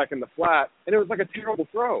fullback in the flat, and it was like a terrible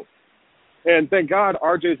throw. And thank God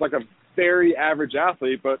RJ's like a very average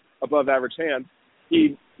athlete, but above average hands.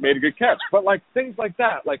 He made a good catch. But like things like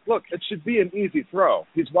that, like, look, it should be an easy throw.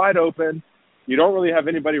 He's wide open. You don't really have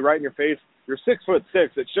anybody right in your face. You're 6'6".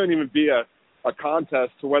 It shouldn't even be a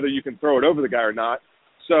contest to whether you can throw it over the guy or not.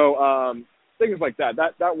 So things like that.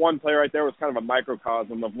 That one play right there was kind of a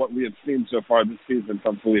microcosm of what we have seen so far this season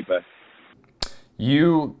from Felipe.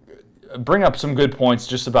 You bring up some good points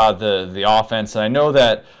just about the offense, and I know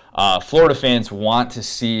that Florida fans want to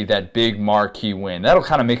see that big marquee win. That'll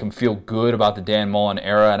kind of make them feel good about the Dan Mullen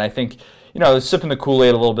era, and I think they're sipping the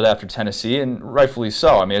Kool-Aid a little bit after Tennessee, and rightfully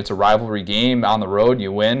so. I mean, it's a rivalry game on the road,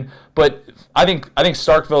 you win, but I think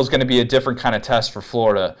Starkville is going to be a different kind of test for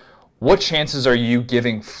Florida. What chances are you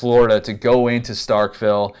giving Florida to go into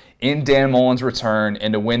Starkville in Dan Mullen's return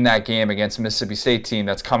and to win that game against a Mississippi State team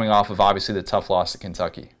that's coming off of obviously the tough loss to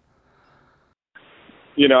Kentucky?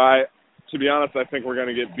 To be honest, I think we're going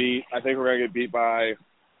to get beat. I think we're going to get beat by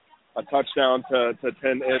a touchdown to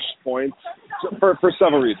 10-ish points for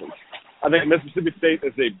several reasons. I think Mississippi State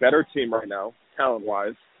is a better team right now,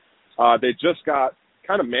 talent-wise. They just got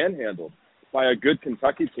kind of manhandled by a good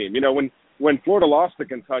Kentucky team. When Florida lost to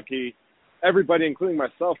Kentucky, everybody, including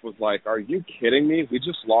myself, was like, are you kidding me? We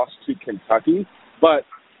just lost to Kentucky? But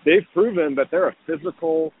they've proven that they're a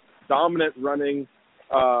physical, dominant running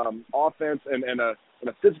offense and a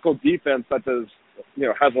physical defense that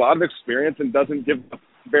has a lot of experience and doesn't give up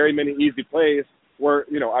very many easy plays. Where,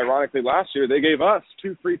 ironically, last year they gave us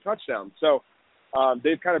 2 free touchdowns. So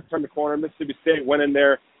they've kind of turned the corner. Mississippi State went in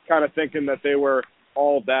there kind of thinking that they were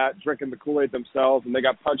all that, drinking the Kool-Aid themselves, and they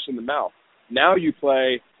got punched in the mouth. Now you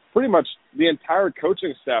play pretty much the entire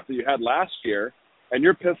coaching staff that you had last year, and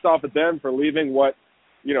you're pissed off at them for leaving what,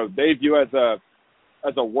 they view as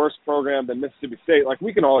a worse program than Mississippi State. Like,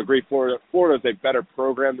 we can all agree Florida is a better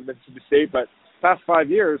program than Mississippi State, but past 5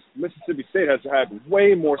 years, Mississippi State has had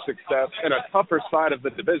way more success in a tougher side of the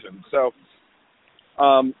division. So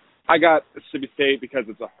I got Mississippi State because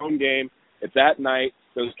it's a home game. It's at night.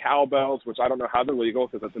 Those cowbells, which I don't know how they're legal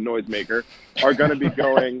because it's a noisemaker, are going to be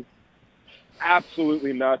going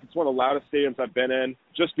absolutely nuts. It's one of the loudest stadiums I've been in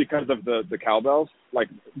just because of the cowbells. Like,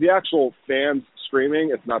 the actual fans screaming,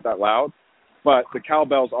 it's not that loud, but the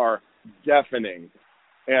cowbells are deafening.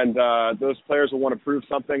 And those players will want to prove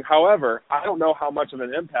something. However, I don't know how much of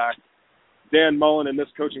an impact Dan Mullen and this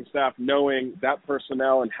coaching staff, knowing that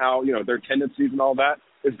personnel and how, their tendencies and all that,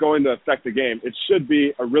 is going to affect the game. It should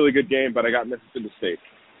be a really good game, but I got Mississippi State.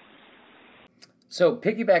 So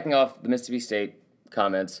piggybacking off the Mississippi State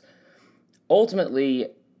comments, ultimately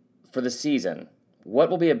for the season,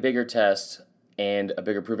 what will be a bigger test and a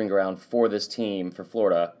bigger proving ground for this team, for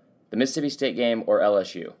Florida, the Mississippi State game or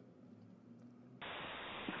LSU?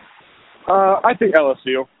 I think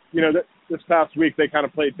LSU. This past week they kind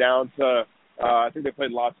of played down to, I think they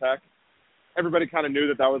played La Tech, everybody kind of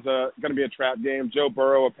knew that was going to be a trap game. Joe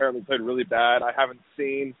Burrow apparently played really bad. I haven't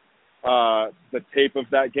seen the tape of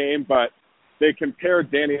that game, but they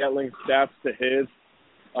compared Danny Etling's stats to his.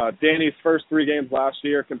 Danny's first 3 games last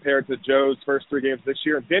year compared to Joe's first 3 games this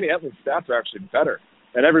year, and Danny Etling's stats are actually better.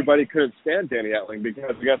 And everybody couldn't stand Danny Etling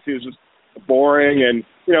because I guess he was just boring. And,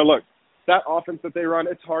 look, that offense that they run,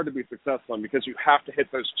 it's hard to be successful in because you have to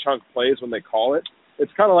hit those chunk plays when they call it.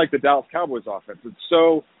 It's kind of like the Dallas Cowboys offense. It's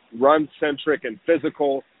so run-centric and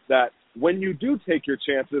physical that when you do take your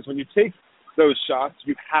chances, when you take those shots,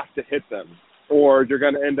 you have to hit them, or you're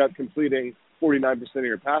going to end up completing 49% of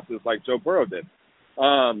your passes like Joe Burrow did.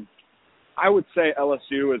 I would say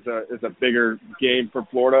LSU is a bigger game for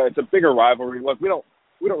Florida. It's a bigger rivalry. Look, we don't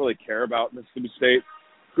really care about Mississippi State.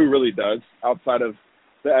 Who really does outside of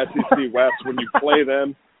the SEC West when you play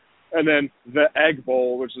them? And then the Egg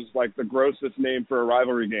Bowl, which is like the grossest name for a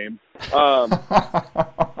rivalry game. I'm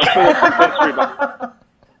sure there's some history behind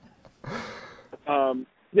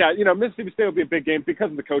it. Mississippi State will be a big game because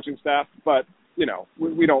of the coaching staff, but,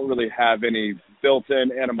 we don't really have any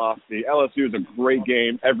built-in animosity. LSU is a great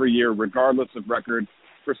game every year, regardless of record.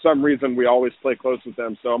 For some reason, we always play close with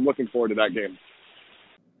them, so I'm looking forward to that game.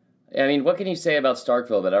 I mean, what can you say about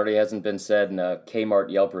Starkville that already hasn't been said in a Kmart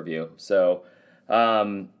Yelp review? So,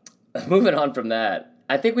 moving on from that,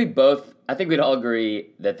 I think we'd all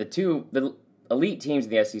agree that the elite teams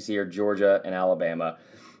in the SEC are Georgia and Alabama.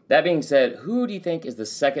 That being said, who do you think is the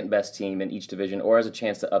second best team in each division or has a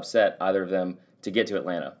chance to upset either of them to get to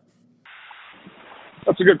Atlanta?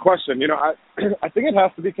 That's a good question. I think it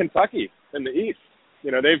has to be Kentucky in the East.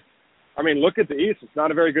 Look at the East. It's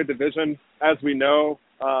not a very good division, as we know.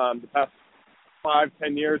 The past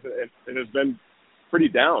 5-10 years, it has been pretty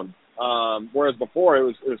down. Whereas before, it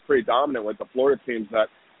was pretty dominant with the Florida teams that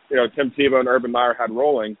Tim Tebow and Urban Meyer had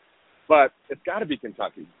rolling. But it's got to be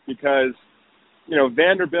Kentucky because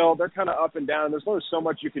Vanderbilt, they're kind of up and down. There's only so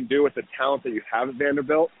much you can do with the talent that you have at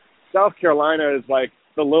Vanderbilt. South Carolina is like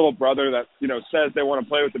the little brother that says they want to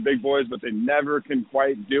play with the big boys, but they never can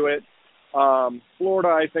quite do it. Florida,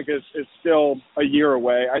 I think, is still a year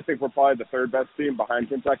away. I think we're probably the third best team behind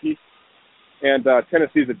Kentucky. And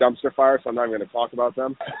Tennessee's a dumpster fire, so I'm not even going to talk about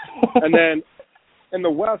them. And then in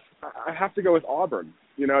the West, I have to go with Auburn.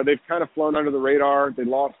 They've kind of flown under the radar. They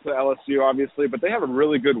lost to LSU, obviously, but they have a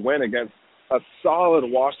really good win against a solid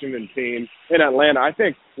Washington team in Atlanta. I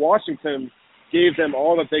think Washington gave them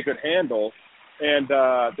all that they could handle, and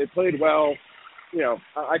they played well.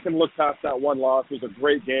 I can look past that one loss. It was a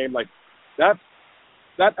great game. Like, that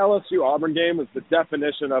LSU-Auburn game was the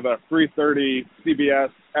definition of a 3:30 CBS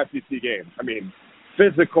SEC game. I mean,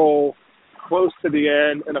 physical, close to the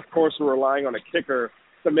end, and, of course, we're relying on a kicker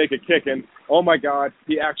to make a kick. And, oh, my God,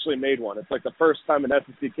 he actually made one. It's like the first time an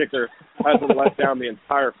SEC kicker hasn't let down the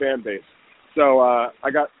entire fan base. So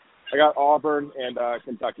I got Auburn and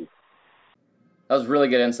Kentucky. That was really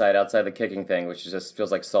good insight outside the kicking thing, which just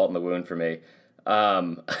feels like salt in the wound for me.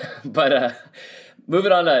 But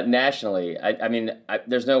moving on to nationally,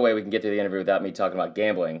 there's no way we can get through the interview without me talking about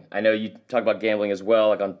gambling. I know you talk about gambling as well,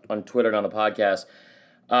 like on Twitter and on the podcast.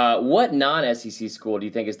 What non-SEC school do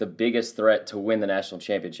you think is the biggest threat to win the national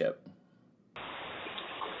championship?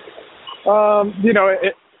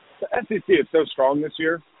 The SEC is so strong this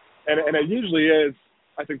year, and it usually is,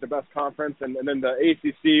 I think, the best conference. And then the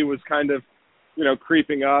ACC was kind of,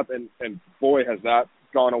 creeping up, and boy, has that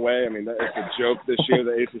gone away. I mean, it's a joke this year,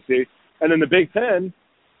 the ACC. And then the Big Ten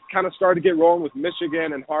kind of started to get rolling with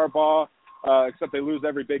Michigan and Harbaugh, except they lose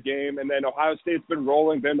every big game. And then Ohio State's been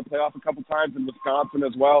rolling, been in the playoff a couple times, and Wisconsin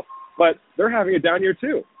as well. But they're having a down year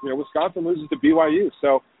too. Wisconsin loses to BYU.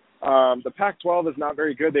 So the Pac-12 is not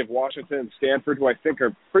very good. They have Washington and Stanford, who I think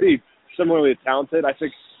are pretty similarly talented. I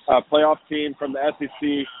think a playoff team from the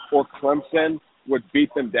SEC or Clemson would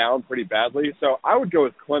beat them down pretty badly. So I would go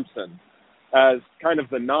with Clemson as kind of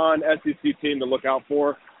the non-SEC team to look out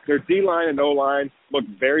for. Their D-line and O-line look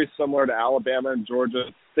very similar to Alabama and Georgia.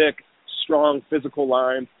 Thick, strong, physical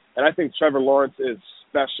line. And I think Trevor Lawrence is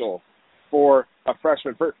special for a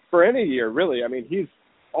freshman, for any year, really. I mean, he's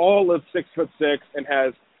all of 6'6" and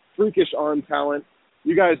has freakish arm talent.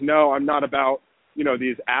 You guys know I'm not about,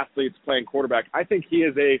 these athletes playing quarterback. I think he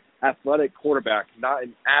is a athletic quarterback, not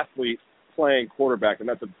an athlete playing quarterback, and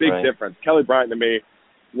that's a big difference. Kelly Bryant, to me,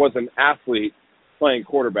 was an athlete playing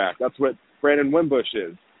quarterback. That's what Brandon Wimbush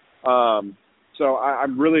is. So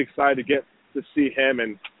I'm really excited to get to see him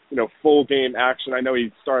in, full game action. I know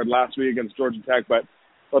he started last week against Georgia Tech, but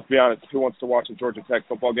let's be honest, who wants to watch a Georgia Tech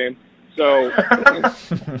football game? So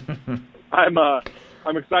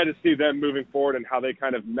I'm excited to see them moving forward and how they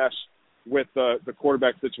kind of mesh with the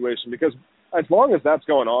quarterback situation, because as long as that's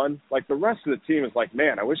going on, like the rest of the team is like,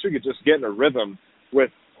 man, I wish we could just get in a rhythm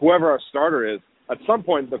with whoever our starter is. At some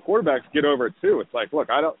point, the quarterbacks get over it too. It's like, look,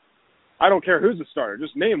 I don't care who's the starter.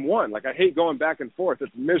 Just name one. Like, I hate going back and forth.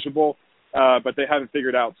 It's miserable, but they haven't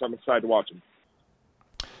figured out, so I'm excited to watch them.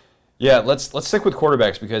 Yeah, let's stick with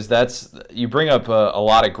quarterbacks because you bring up a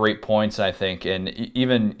lot of great points, I think, and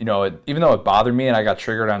even though it bothered me and I got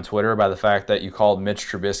triggered on Twitter by the fact that you called Mitch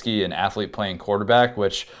Trubisky an athlete playing quarterback,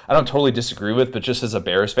 which I don't totally disagree with, but just as a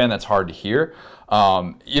Bears fan, that's hard to hear.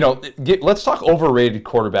 Let's talk overrated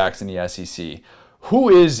quarterbacks in the SEC. Who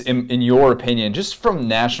is, in your opinion, just from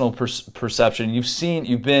national perception,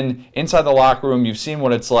 you've been inside the locker room, you've seen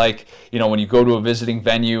what it's like, when you go to a visiting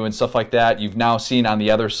venue and stuff like that. You've now seen on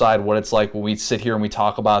the other side what it's like when we sit here and we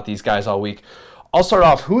talk about these guys all week. I'll start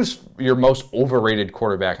off. Who's your most overrated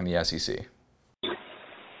quarterback in the SEC?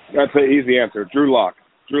 That's an easy answer. Drew Lock.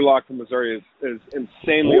 Drew Lock from Missouri is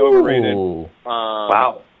insanely overrated.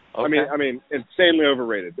 Wow. Okay. I mean, insanely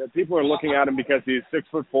overrated. People are looking at him because he's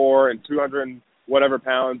 6'4" and 200 and whatever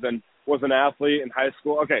pounds and was an athlete in high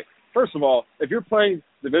school. Okay, first of all, if you're playing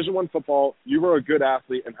Division I football, you were a good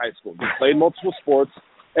athlete in high school. You played multiple sports,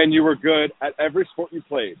 and you were good at every sport you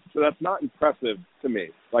played. So that's not impressive to me,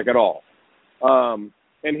 like at all. And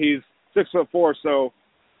he's 6'4", so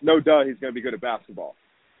no duh, he's going to be good at basketball.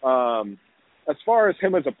 As far as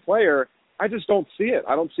him as a player, I just don't see it.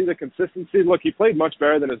 I don't see the consistency. Look, he played much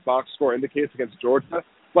better than his box score indicates against Georgia,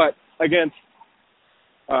 but against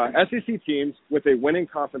SEC teams with a winning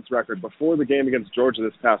conference record before the game against Georgia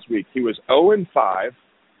this past week, he was 0-5,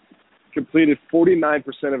 completed 49%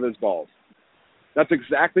 of his balls. That's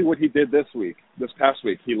exactly what he did this past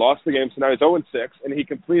week. He lost the game, so now he's 0-6, and he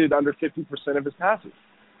completed under 50% of his passes.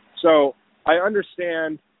 So I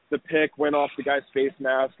understand the pick went off the guy's face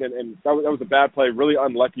mask, and that was a bad play, really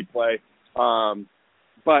unlucky play.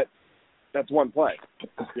 But that's one play.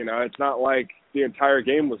 It's not like the entire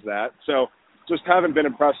game was that. So just haven't been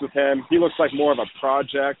impressed with him. He looks like more of a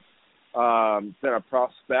project than a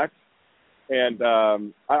prospect. And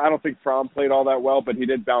I don't think Fromm played all that well, but he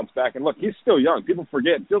did bounce back. And look, he's still young. People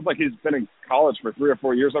forget. It feels like he's been in college for 3 or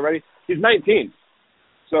 4 years already. He's 19.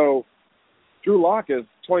 So Drew Lock is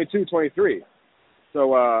 22, 23.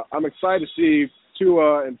 So I'm excited to see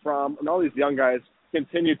Tua and Fromm and all these young guys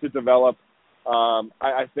continue to develop.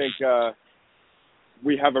 I think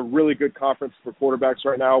we have a really good conference for quarterbacks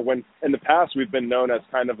right now, when in the past we've been known as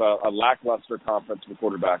kind of a lackluster conference for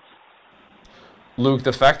quarterbacks. Luke,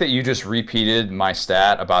 the fact that you just repeated my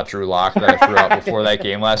stat about Drew Lock that I threw out before that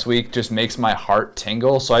game last week just makes my heart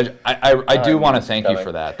tingle. So I do want to thank you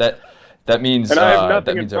for that. That means and I have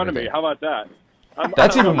nothing in front everything. of me. How about that?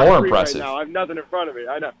 That's even more impressive. Right now. I have nothing in front of me.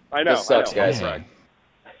 I know. This sucks, guys.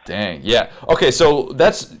 Dang. Yeah. Okay, so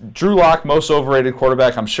that's Drew Lock, most overrated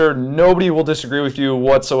quarterback. I'm sure nobody will disagree with you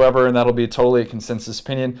whatsoever, and that'll be totally a consensus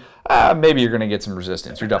opinion. Maybe you're going to get some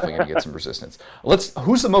resistance. You're definitely going to get some resistance.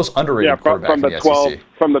 Who's the most underrated quarterback in the SEC?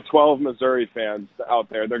 From the 12 Missouri fans out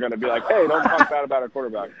there, they're going to be like, hey, don't talk bad about our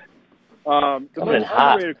quarterback. The most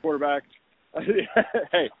underrated quarterback,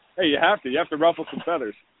 hey, you have to ruffle some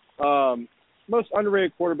feathers. Most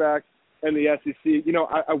underrated quarterback in the SEC,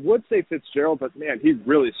 I would say Fitzgerald, but man, he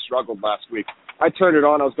really struggled last week. I turned it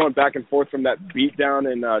on. I was going back and forth from that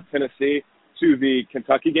beatdown in Tennessee to the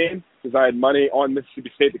Kentucky game because I had money on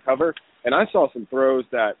Mississippi State to cover, and I saw some throws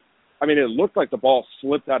that, it looked like the ball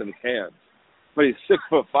slipped out of his hands. But he's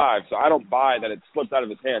 6'5", so I don't buy that it slipped out of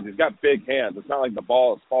his hands. He's got big hands. It's not like the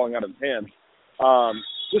ball is falling out of his hands.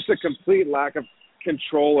 Just a complete lack of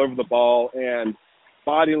control over the ball and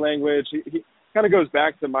body language. He kind of goes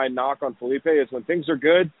back to my knock on Felipe is when things are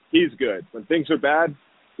good, he's good. When things are bad,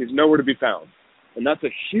 he's nowhere to be found. And that's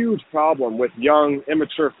a huge problem with young,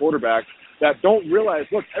 immature quarterbacks that don't realize,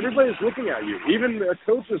 look, everybody's looking at you. Even the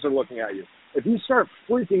coaches are looking at you. If you start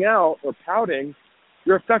freaking out or pouting,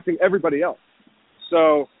 you're affecting everybody else.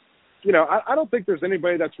 So, I don't think there's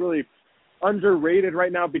anybody that's really underrated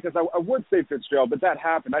right now because I would say Fitzgerald, but that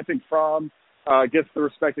happened. I think Fromm gets the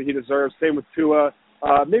respect that he deserves. Same with Tua.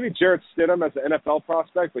 Maybe Jarrett Stidham as an NFL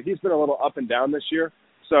prospect, but he's been a little up and down this year.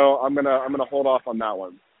 So I'm gonna hold off on that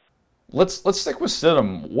one. Let's stick with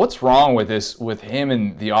Stidham. What's wrong with him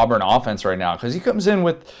and the Auburn offense right now? Because he comes in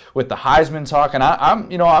with the Heisman talk, and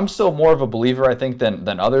I'm still more of a believer I think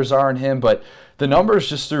than others are in him. But the numbers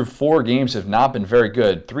just through 4 games have not been very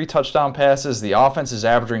good. 3 touchdown passes. The offense is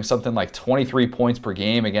averaging something like 23 points per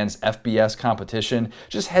game against FBS competition.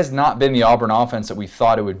 Just has not been the Auburn offense that we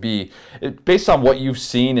thought it would be. Based on what you've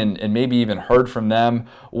seen and maybe even heard from them,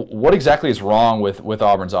 what exactly is wrong with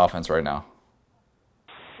Auburn's offense right now?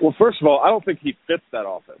 Well, first of all, I don't think he fits that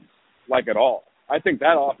offense, at all. I think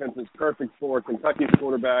that offense is perfect for Kentucky's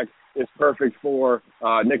quarterback, is perfect for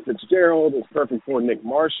Nick Fitzgerald, is perfect for Nick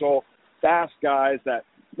Marshall, fast guys that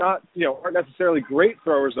aren't necessarily great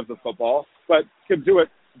throwers of the football, but could do it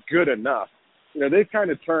good enough. They've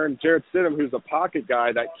kind of turned Jarrett Stidham, who's a pocket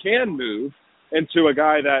guy that can move, into a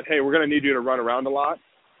guy that, hey, we're going to need you to run around a lot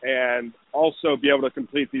and also be able to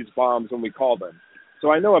complete these bombs when we call them. So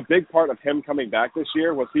I know a big part of him coming back this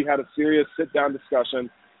year was he had a serious sit-down discussion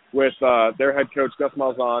with their head coach, Gus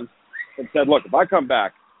Malzahn, and said, look, if I come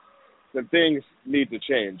back, then things need to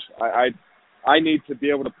change. I need to be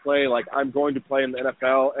able to play like I'm going to play in the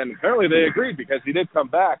NFL. And apparently they agreed because he did come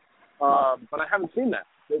back. But I haven't seen that.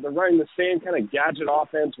 They're running the same kind of gadget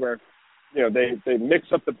offense where, they mix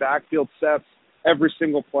up the backfield sets every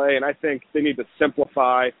single play. And I think they need to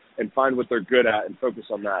simplify and find what they're good at and focus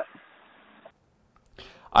on that.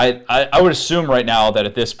 I would assume right now that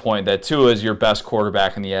at this point that Tua is your best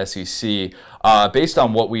quarterback in the SEC. Based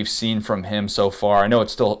on what we've seen from him so far, I know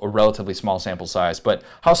it's still a relatively small sample size, but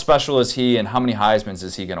how special is he and how many Heismans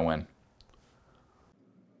is he going to win?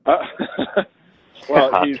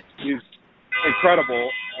 Well, he's incredible.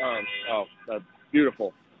 That's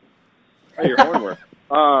beautiful. Hey, your horn works.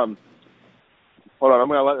 Hold on, I'm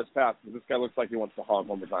going to let this pass because this guy looks like he wants to honk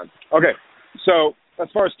one more time. Okay, so as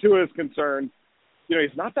far as Tua is concerned,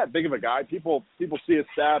 he's not that big of a guy. People see his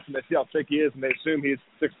stats and they see how thick he is and they assume he's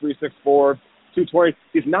 6'3", 6'4", 220.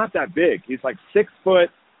 He's not that big. He's like 6 foot,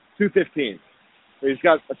 215. He's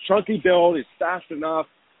got a chunky build. He's fast enough.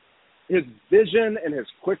 His vision and his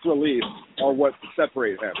quick release are what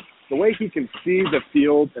separate him. The way he can see the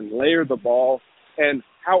field and layer the ball and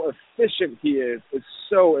how efficient he is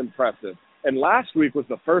so impressive. And last week was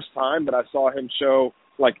the first time that I saw him show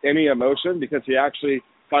like any emotion because he actually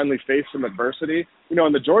finally faced some adversity. In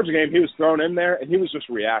the Georgia game, he was thrown in there and he was just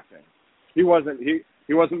reacting. He wasn't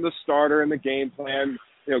the starter in the game plan,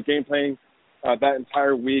 game playing that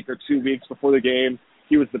entire week or 2 weeks before the game.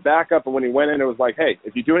 He was the backup, and when he went in, it was like, hey,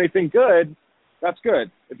 if you do anything good, that's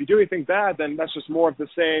good. If you do anything bad, then that's just more of the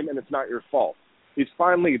same, and it's not your fault. He's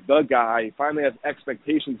finally the guy. He finally has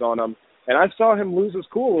expectations on him. And I saw him lose his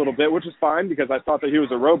cool a little bit, which is fine because I thought that he was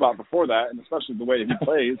a robot before that, and especially the way he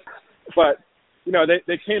plays. But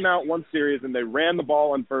they came out one series and they ran the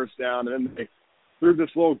ball on first down, and then they threw this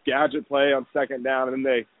little gadget play on second down, and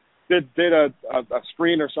then they did a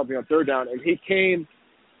screen or something on third down, and he came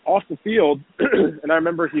off the field, and I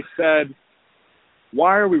remember he said,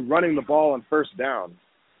 why are we running the ball on first down?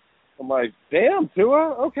 I'm like, damn,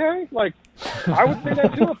 Tua, okay. Like, I would say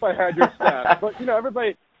that too if I had your stats. But,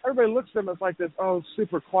 everybody looks at him as like this,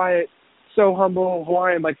 super quiet, so humble,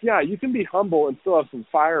 Hawaiian. Like, yeah, you can be humble and still have some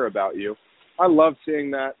fire about you. I love seeing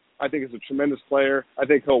that. I think he's a tremendous player. I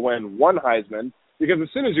think he'll win one Heisman because as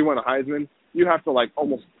soon as you win a Heisman, you have to, like,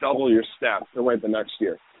 almost double your stats to win the next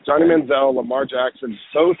year. Johnny Manziel, Lamar Jackson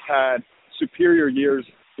both had superior years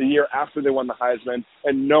the year after they won the Heisman,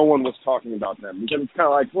 and no one was talking about them. Because it's kind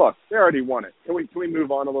of like, look, they already won it. Can we move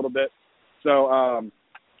on a little bit? So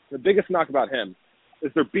the biggest knock about him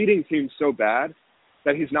is they're beating teams so bad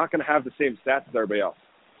that he's not going to have the same stats as everybody else.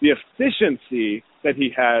 The efficiency that he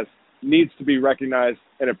has needs to be recognized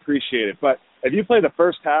and appreciated. But if you play the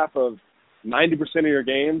first half of 90% of your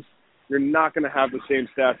games, you're not going to have the same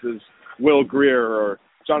stats as Will Grier or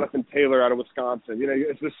Jonathan Taylor out of Wisconsin.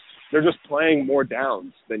 They're just playing more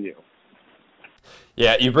downs than you.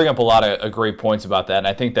 Yeah, you bring up a lot of great points about that, and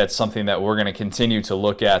I think that's something that we're going to continue to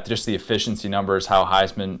look at, just the efficiency numbers, how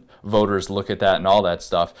Heisman voters look at that and all that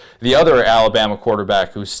stuff. The other Alabama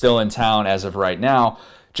quarterback who's still in town as of right now,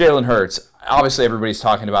 Jalen Hurts. Obviously, everybody's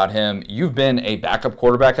talking about him. You've been a backup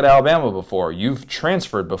quarterback at Alabama before. You've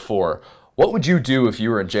transferred before. What would you do if you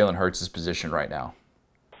were in Jalen Hurts' position right now?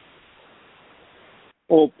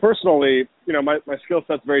 Well, personally, my skill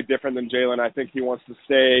set's very different than Jalen. I think he wants to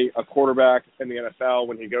stay a quarterback in the NFL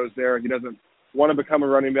when he goes there. He doesn't want to become a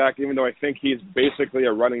running back, even though I think he's basically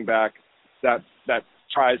a running back that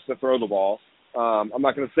tries to throw the ball. I'm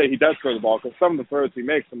not going to say he does throw the ball because some of the throws he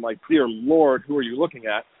makes, I'm like, dear Lord, who are you looking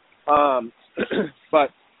at? But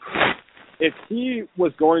if he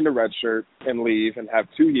was going to redshirt and leave and have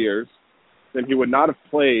 2 years, then he would not have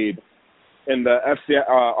played in the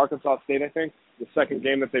Arkansas State, I think, the second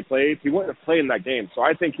game that they played. He wouldn't have played in that game. So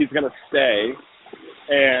I think he's going to stay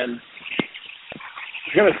and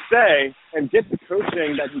get the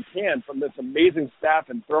coaching that he can from this amazing staff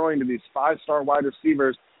and throwing to these 5-star wide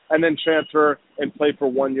receivers and then transfer and play for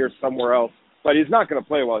 1 year somewhere else. But he's not going to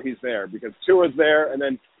play while he's there because Tua's there. And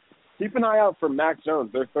then keep an eye out for Mac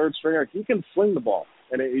Jones, their third stringer. He can sling the ball.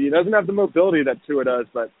 And he doesn't have the mobility that Tua does,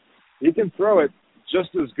 but he can throw it just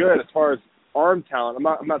as good as far as arm talent.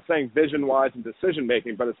 I'm not saying vision-wise and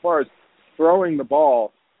decision-making, but as far as throwing the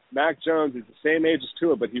ball, Mac Jones is the same age as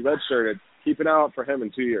Tua, but he redshirted. Keep an eye out for him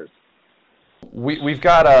in 2 years. We've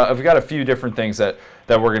got a few different things that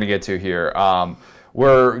we're going to get to here.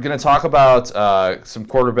 We're going to talk about some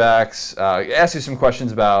quarterbacks, ask you some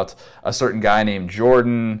questions about a certain guy named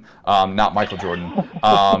Jordan, not Michael Jordan,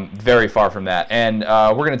 very far from that. And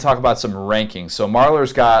we're going to talk about some rankings. So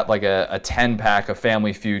Marlar's got like a 10-pack of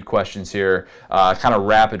Family Feud questions here, kind of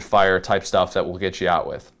rapid-fire type stuff that we'll get you out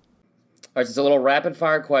with. All right, so it's a little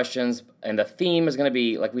rapid-fire questions, and the theme is going to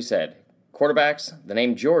be, like we said, quarterbacks, the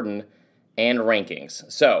name Jordan, and rankings.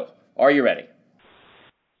 So, are you ready?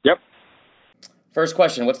 Yep. First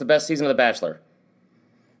question, what's the best season of The Bachelor?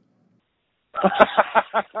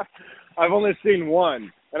 I've only seen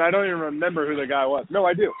one, and I don't even remember who the guy was. No,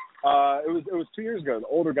 I do. It was 2 years ago. The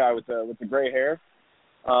older guy with the gray hair.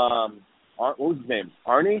 What was his name?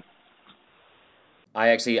 Arnie?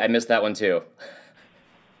 I missed that one too.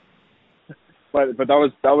 But that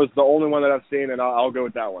was the only one that I've seen, and I'll go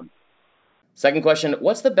with that one. Second question,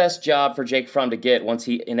 what's the best job for Jake Fromm to get once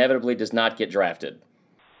he inevitably does not get drafted?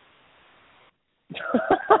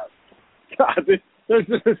 God, there's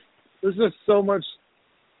just so much.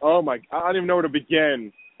 Oh my! I don't even know where to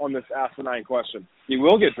begin on this asinine question. He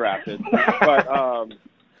will get drafted, but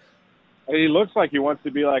he looks like he wants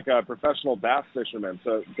to be like a professional bass fisherman.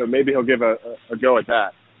 So maybe he'll give a go at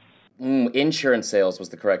that. Insurance sales was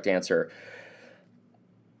the correct answer.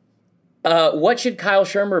 What should Kyle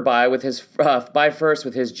Shermer buy first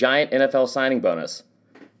with his giant NFL signing bonus?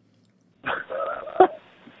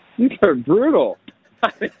 These are brutal.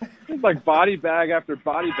 It's like body bag after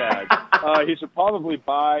body bag. He should probably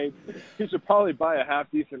buy a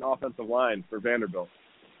half decent offensive line for Vanderbilt.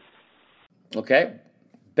 Okay.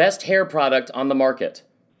 Best hair product on the market.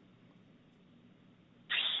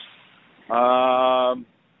 Paul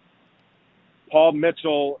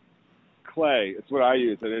Mitchell Clay. It's what I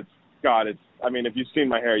use, and I mean, if you've seen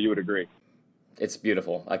my hair, you would agree. It's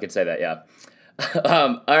beautiful. I could say that, yeah.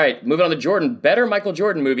 All right, moving on to Jordan. Better Michael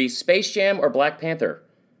Jordan movie, Space Jam or Black Panther?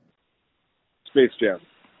 Space Jam.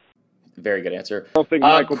 Very good answer. I don't think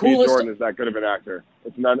Michael B. Jordan is that good of an actor.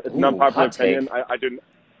 It's an unpopular opinion.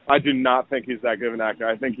 I do not think he's that good of an actor.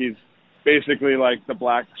 I think he's basically like the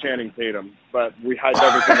black Channing Tatum, but we hide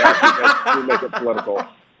everything else because we make it political.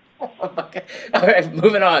 Okay. All right,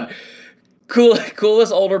 moving on.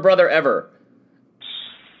 Coolest older brother ever.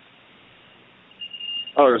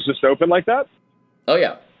 Oh, it was just open like that? Oh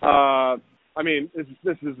yeah. I mean,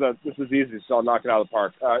 this is easy, so I'll knock it out of the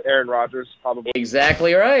park. Aaron Rodgers, probably.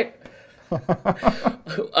 Exactly right.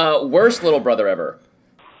 Worst little brother ever.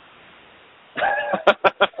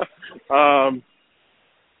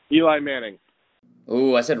 Eli Manning.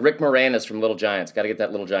 Ooh, I said Rick Moranis from Little Giants. Got to get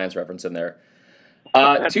that Little Giants reference in there.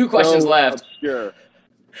 Two questions left. Obscure.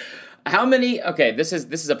 How many? Okay, this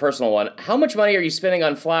is a personal one. How much money are you spending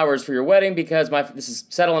on flowers for your wedding? Because this is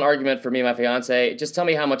settle an argument for me and my fiance. Just tell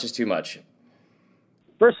me how much is too much.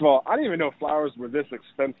 First of all, I didn't even know flowers were this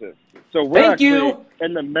expensive. So we're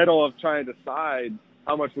in the middle of trying to decide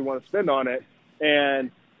how much we want to spend on it, and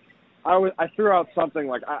I threw out something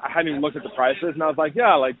like I hadn't even looked at the prices, and I was like,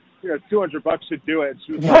 yeah, like $200 should do it. And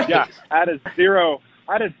she was like, yeah, add a zero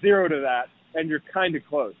to that, and you're kind of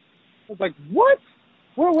close. I was like, what?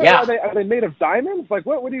 What yeah. Are they made of diamonds? Like,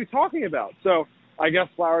 what are you talking about? So I guess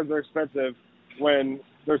flowers are expensive when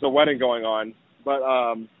there's a wedding going on. But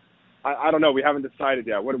I don't know. We haven't decided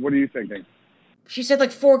yet. What are you thinking? She said like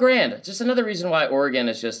 $4,000. Just another reason why Oregon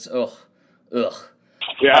is just ugh.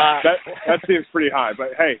 Yeah, that seems pretty high. But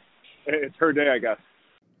hey, it's her day, I guess.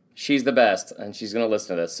 She's the best, and she's going to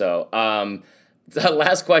listen to this. So the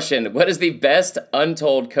last question. What is the best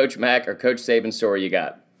untold Coach Mac or Coach Saban story you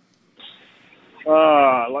got?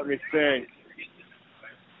 Let me think.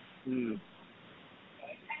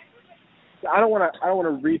 I don't want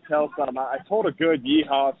to retell some. I told a good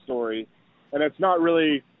yeehaw story, and it's not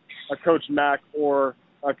really a Coach Mac or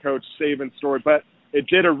a Coach Saban story, but it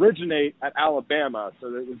did originate at Alabama. So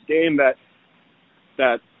there was a game that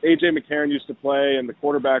A.J. McCarron used to play in the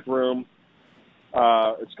quarterback room.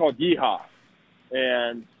 It's called Yeehaw,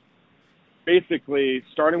 and basically,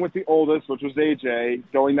 starting with the oldest, which was AJ,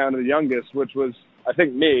 going down to the youngest, which was, I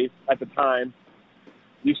think, me at the time,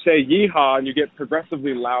 you say yeehaw and you get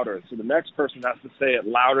progressively louder. So the next person has to say it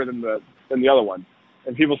louder than the other one.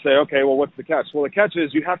 And people say, okay, well, what's the catch? Well, the catch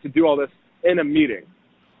is you have to do all this in a meeting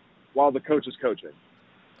while the coach is coaching.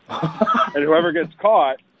 And whoever gets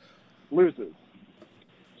caught loses.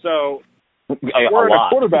 So we're in a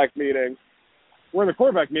quarterback meeting. We're in the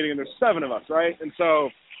quarterback meeting, and there's 7 of us, right? And so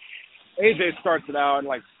AJ starts it out and,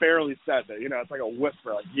 like, barely says it. You know, it's like a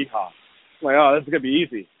whisper, like, yeehaw. I'm like, oh, this is going to be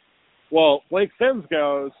easy. Well, Blake Sims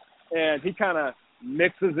goes, and he kind of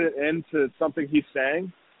mixes it into something he's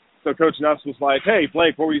saying. So Coach Nuss was like, hey,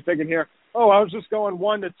 Blake, what were you thinking here? Oh, I was just going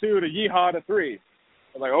 1 to 2 to yeehaw to 3.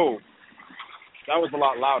 I'm like, oh, that was a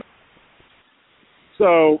lot louder.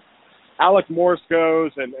 So Alec Morse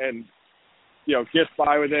goes and you know, gets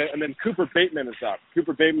by with it. And then Cooper Bateman is up.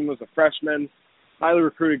 Cooper Bateman was a freshman, highly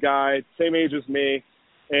recruited guy, same age as me.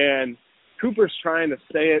 And Cooper's trying to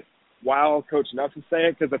say it while Coach Nuss is saying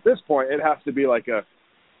it, because at this point it has to be like a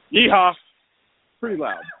yeehaw, pretty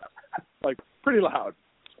loud, like pretty loud.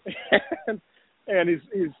 and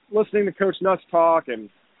he's listening to Coach Nuss talk, and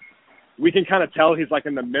we can kind of tell he's like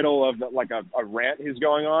in the middle of like a rant he's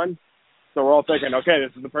going on. So we're all thinking, okay,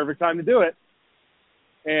 this is the perfect time to do it.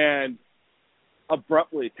 And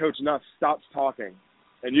abruptly, Coach Nuss stops talking,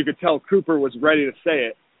 and you could tell Cooper was ready to say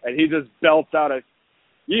it, and he just belts out a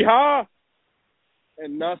yeehaw.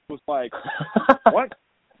 And Nuss was like,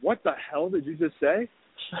 what the hell did you just say?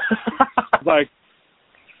 Like,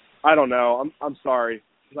 I don't know. I'm sorry.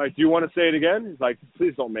 He's like, do you want to say it again? He's like,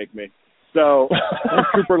 please don't make me. So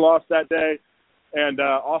Cooper lost that day, and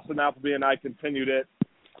Austin Appleby and I continued it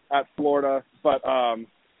at Florida. But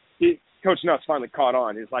Coach Nuss finally caught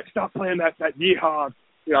on. He's like, stop playing that yeehaw.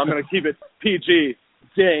 You know, I'm going to keep it PG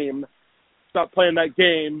game. Stop playing that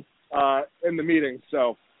game in the meeting.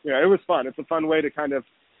 So, you know, it was fun. It's a fun way to kind of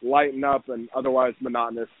lighten up an otherwise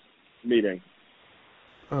monotonous meeting.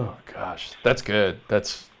 Oh gosh, that's good.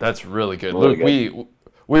 That's really good. Luke,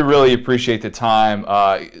 we really appreciate the time.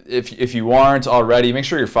 If you aren't already, make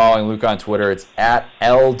sure you're following Luke on Twitter. It's at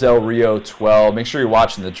LDelRio12. Make sure you're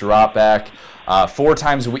watching the Drop Back 4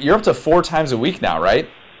 times a week. You're up to 4 times a week now, right?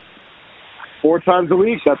 4 times a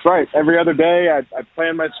week. That's right. Every other day, I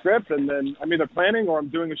plan my script, and then I'm either planning or I'm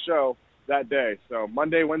doing a show that day. So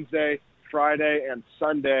Monday, Wednesday, Friday, and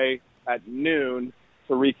Sunday at noon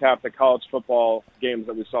to recap the college football games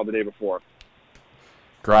that we saw the day before.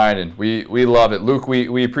 Grinding. We love it. Luke,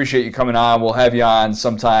 we appreciate you coming on. We'll have you on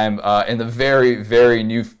sometime in the very, very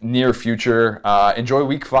near future. Enjoy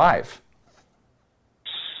week 5.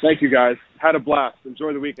 Thank you, guys. Had a blast.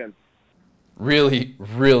 Enjoy the weekend. Really,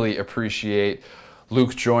 really appreciate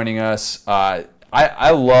Luke joining us.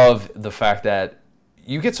 I love the fact that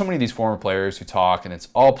you get so many of these former players who talk, and it's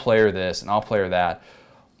all player this and all player that.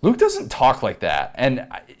 Luke doesn't talk like that, and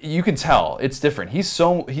you can tell it's different. He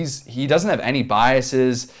doesn't have any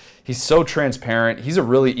biases. He's so transparent. He's a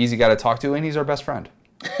really easy guy to talk to, and he's our best friend.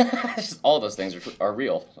 All of those things are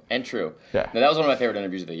real and true. Yeah. No, that was one of my favorite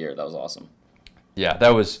interviews of the year. That was awesome. Yeah, that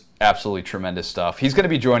was absolutely tremendous stuff. He's going to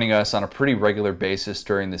be joining us on a pretty regular basis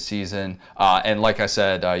during the season, and like I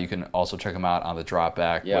said, you can also check him out on the Drop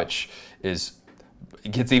Back, which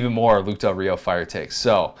gets even more Luke Del Rio fire takes.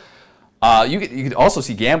 So. You could also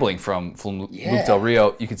see gambling from Luke Del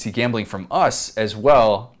Rio. You could see gambling from us as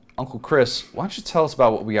well. Uncle Chris, why don't you tell us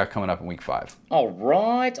about what we got coming up in week 5? All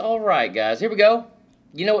right, guys. Here we go.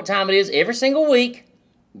 You know what time it is every single week.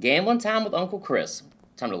 Gambling time with Uncle Chris.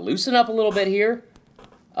 Time to loosen up a little bit here.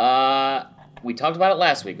 We talked about it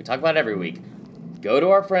last week. We talk about it every week. Go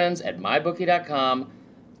to our friends at mybookie.com.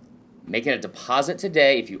 Make it a deposit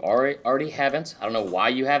today if you already haven't. I don't know why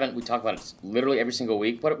you haven't. We talk about it literally every single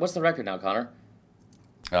week. What's the record now, Connor?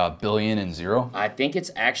 Billion and 0. I think it's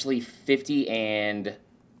actually 50 and...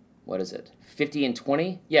 What is it? 50 and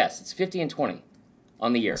 20? Yes, it's 50 and 20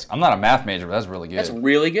 on the year. I'm not a math major, but that's really good. That's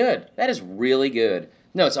really good. That is really good.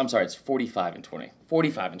 No, it's 45 and 20.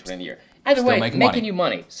 45 and 20 in the year. Either way, making you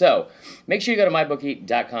money. So, make sure you go to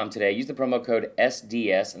mybookie.com today. Use the promo code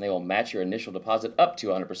SDS, and they will match your initial deposit up to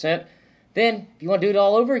 100%. Then, if you want to do it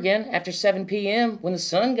all over again, after 7 p.m., when the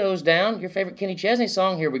sun goes down, your favorite Kenny Chesney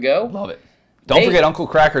song, here we go. Love it. Don't forget Uncle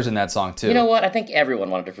Cracker's in that song, too. You know what? I think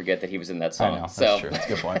everyone wanted to forget that he was in that song. I know. That's true. That's a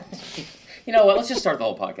good point. You know what? Let's just start the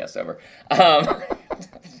whole podcast over.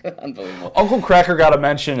 Unbelievable. Uncle Cracker got a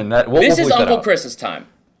mention, and that this is Uncle Chris's time.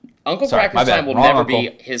 Uncle Cracker's time will never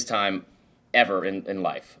be his time ever in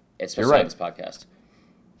life, especially on this podcast.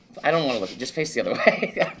 I don't want to look. Just face the other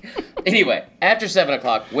way. Anyway, after 7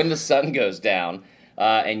 o'clock, when the sun goes down,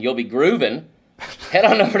 and you'll be grooving, head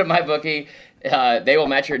on over to MyBookie. They will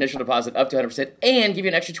match your initial deposit up to 100% and give you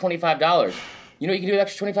an extra $25. You know what you can do with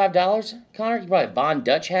extra $25, Connor? You can buy a Von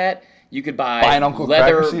Dutch hat. You could buy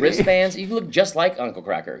leather wristbands. You could look just like Uncle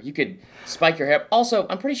Cracker. You could spike your hair. Also,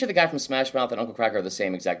 I'm pretty sure the guy from Smash Mouth and Uncle Cracker are the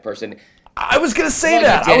same exact person. I was going to say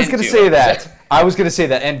that.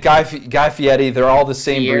 And Guy Fieri, they're all the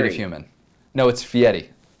same breed of human. No, it's Fieri.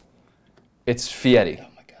 It's Fieri. Oh,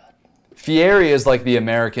 my God. Fieri is like the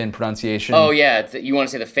American pronunciation. Oh, yeah. You want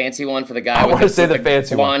to say the fancy one for the guy with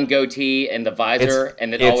the blonde goatee and the visor,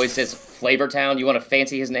 and it always says Flavortown. You want to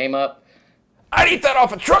fancy his name up? I'd eat that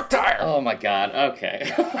off a truck tire. Oh, my God.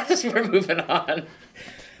 Okay. We're moving on.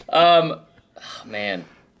 Oh, man.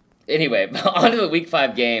 Anyway, on to the Week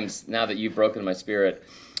 5 games, now that you've broken my spirit.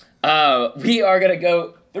 We are going to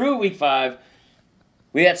go through Week 5.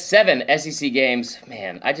 We had 7 SEC games.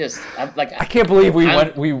 Man, I can't believe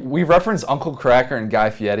we referenced Uncle Kracker and Guy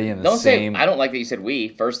Fieri in the same. I don't like that you said we,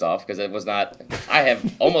 first off, because it was not. I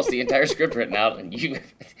have almost the entire script written out, and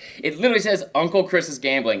it literally says Uncle Chris's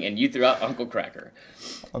Gambling, and you threw out Uncle Kracker.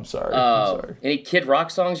 I'm sorry. Any Kid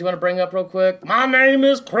Rock songs you want to bring up real quick? My name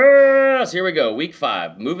is Chris. Here we go. Week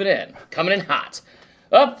 5. Moving in. Coming in hot.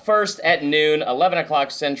 Up first at noon, 11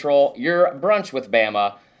 o'clock Central. Your brunch with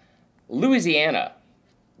Bama. Louisiana.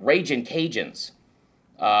 Ragin' Cajuns.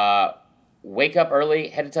 Wake up early,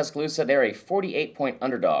 head to Tuscaloosa. They're a 48-point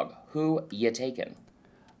underdog. Who you taking?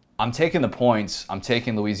 I'm taking the points. I'm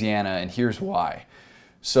taking Louisiana, and here's why.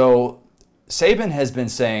 So Saban has been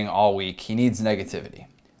saying all week he needs negativity.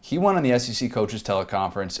 He went on the SEC coaches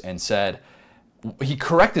teleconference and said, he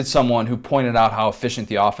corrected someone who pointed out how efficient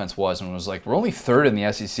the offense was and was like, we're only third in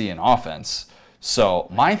the SEC in offense. So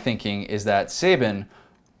my thinking is that Saban,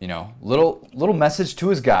 little message to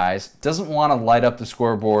his guys, doesn't want to light up the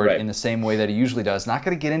scoreboard in the same way that he usually does. Not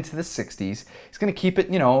going to get into the 60s. He's going to keep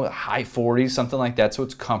it, high 40s, something like that, so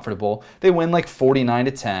it's comfortable. They win like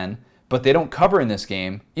 49-10, but they don't cover in this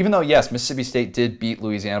game. Even though, yes, Mississippi State did beat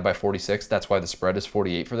Louisiana by 46. That's why the spread is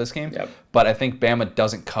 48 for this game. Yep. But I think Bama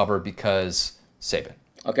doesn't cover because Saban.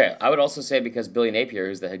 Okay, I would also say because Billy Napier,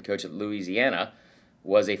 who's the head coach at Louisiana,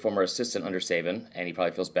 was a former assistant under Saban, and he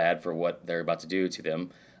probably feels bad for what they're about to do to them.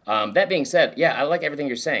 That being said, yeah, I like everything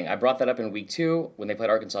you're saying. I brought that up in Week 2 when they played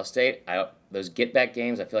Arkansas State. Those get-back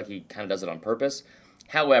games, I feel like he kind of does it on purpose.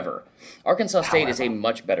 However, Arkansas State is a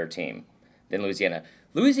much better team than Louisiana.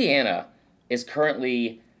 Louisiana is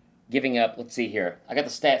currently giving up, let's see here, I got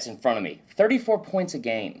the stats in front of me, 34 points a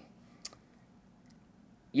game.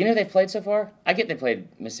 You know who they've played so far? I get they played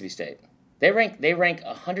Mississippi State. They rank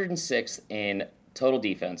 106th in total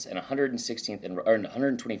defense and 116th or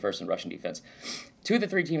 121st in rushing defense. 2 of the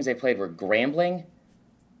 3 teams they played were Grambling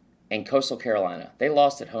and Coastal Carolina. They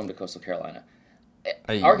lost at home to Coastal Carolina.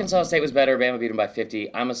 Arkansas State was better. Bama beat them by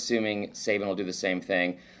 50. I'm assuming Saban will do the same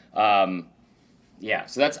thing. Yeah,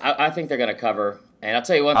 so I think they're going to cover. And I'll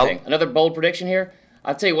tell you one thing. Another bold prediction here.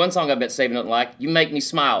 I'll tell you one song I bet Saban doesn't like. You Make Me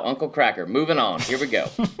Smile, Uncle Kracker. Moving on. Here we go.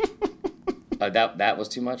 That was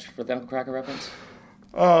too much for the Uncle Kracker reference?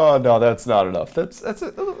 Oh, no, that's not enough. That's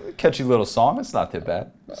a catchy little song. It's not that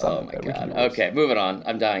bad. Oh, my God. Okay, moving on.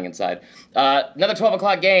 I'm dying inside. Another 12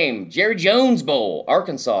 o'clock game. Jerry Jones Bowl.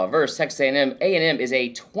 Arkansas versus Texas A&M. A&M is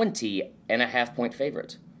a 20.5-point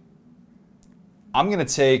favorite. I'm going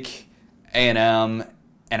to take A&M,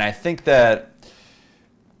 and I think that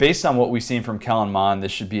based on what we've seen from Kellen Mond,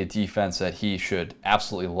 this should be a defense that he should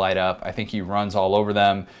absolutely light up. I think he runs all over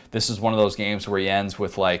them. This is one of those games where he ends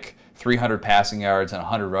with like 300 passing yards and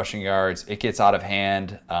 100 rushing yards. It gets out of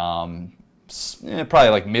hand probably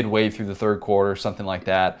like midway through the third quarter, something like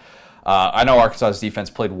that. I know Arkansas's defense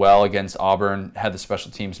played well against Auburn, had the special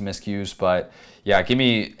teams miscues, but yeah, give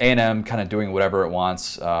me A&M kind of doing whatever it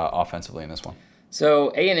wants offensively in this one. So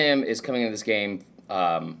A&M is coming into this game.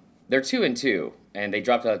 They're 2-2, and they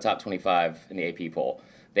dropped out of the top 25 in the AP poll.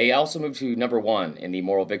 They also moved to number 1 in the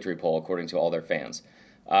moral victory poll, according to all their fans.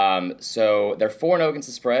 So they're 4-0 against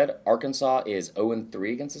the spread. Arkansas is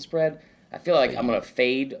 0-3 against the spread. I feel like I'm going to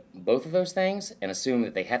fade both of those things and assume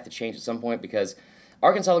that they have to change at some point because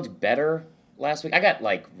Arkansas looked better last week. I got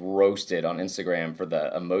like roasted on Instagram for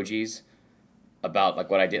the emojis about like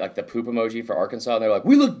what I did, like the poop emoji for Arkansas. And they're like,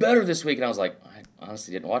 we look better this week. And I was like, I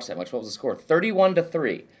honestly didn't watch that much. What was the score?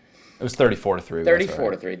 31-3. It was 34-3.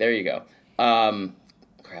 34-3. There you go.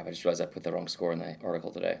 Crap, I just realized I put the wrong score in the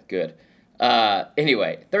article today. Good.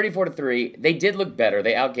 Anyway, 34-3. They did look better.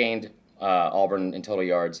 They outgained Auburn in total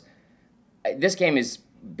yards. This game has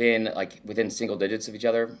been like within single digits of each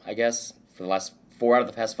other, I guess, for the last 4 out of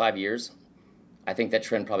the past 5 years. I think that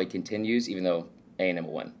trend probably continues, even though A&M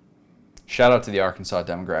will win. Shout out to the Arkansas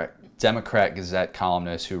Democrat Gazette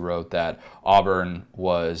columnist who wrote that Auburn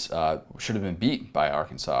should have been beat by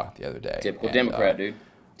Arkansas the other day. Typical Democrat, dude.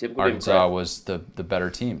 Typical Arkansas Democrat. was the better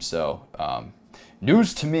team, so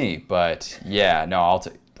news to me. But yeah, no,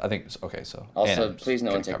 I think okay. So also, please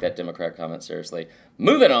no one take that Democrat comment seriously.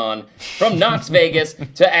 Moving on from Knox Vegas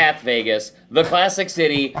to App Vegas, the classic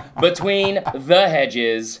city between the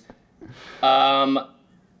hedges.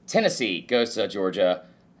 Tennessee goes to Georgia.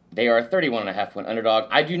 They are a 31.5-point underdog.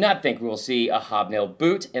 I do not think we will see a hobnailed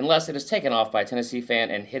boot unless it is taken off by a Tennessee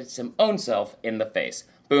fan and hits his own self in the face.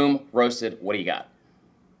 Boom, roasted. What do you got?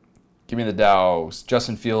 Give me the Dows.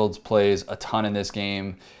 Justin Fields plays a ton in this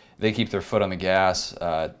game. They keep their foot on the gas.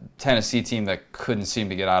 Tennessee team that couldn't seem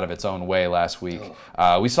to get out of its own way last week.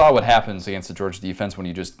 We saw what happens against the Georgia defense when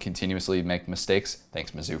you just continuously make mistakes.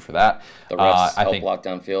 Thanks, Mizzou, for that. The refs help lock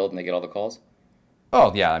down field and they get all the calls?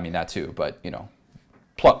 Oh, yeah, I mean, that too. But,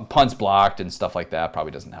 punts blocked and stuff like that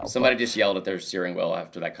probably doesn't help. Somebody just yelled at their steering wheel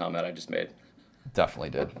after that comment I just made.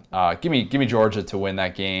 Definitely did. Give me Georgia to win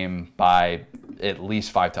that game by at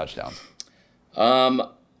least 5 touchdowns.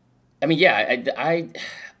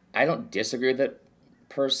 I don't disagree with it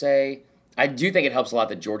per se. I do think it helps a lot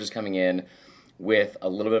that Georgia's coming in with a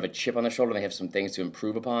little bit of a chip on their shoulder. They have some things to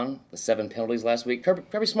improve upon. The 7 penalties last week.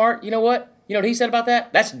 Kirby Smart, you know what? You know what he said about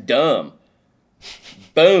that? That's dumb.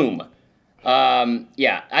 Boom. I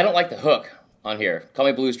don't like the hook on here. Call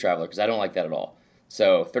me Blues Traveler because I don't like that at all.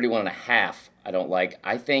 So 31.5 I don't like.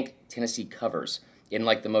 I think Tennessee covers in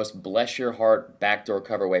like the most bless your heart backdoor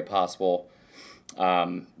cover way possible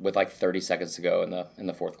with like 30 seconds to go in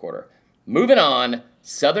the fourth quarter. Moving on,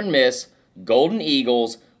 Southern Miss, Golden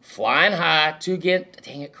Eagles, flying high to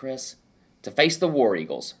face the War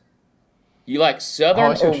Eagles. You like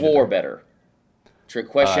Southern or War better? Trick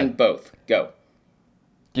question, both. Go.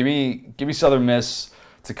 Give me Southern Miss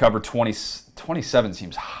to cover 27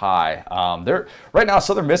 seems high. They're right now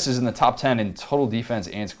Southern Miss is in the top 10 in total defense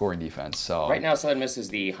and scoring defense. So right now Southern Miss is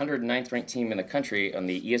the 109th ranked team in the country on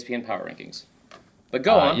the ESPN Power Rankings. But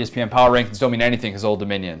go on. ESPN Power Rankings don't mean anything because Old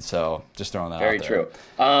Dominion. So just throwing that Very out there. True.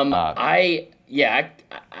 I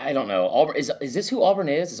don't know. Auburn is this who Auburn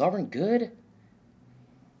is? Is Auburn good?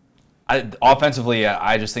 Offensively,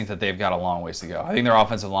 I just think that they've got a long ways to go. I think their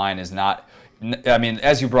offensive line is not. I mean,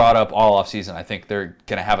 as you brought up all offseason, I think they're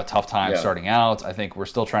going to have a tough time starting out. I think we're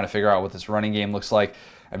still trying to figure out what this running game looks like.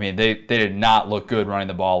 I mean, they did not look good running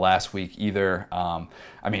the ball last week either.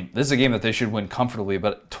 This is a game that they should win comfortably,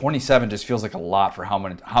 but 27 just feels like a lot for how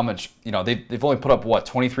much they've only put up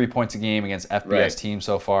 23 points a game against FBS teams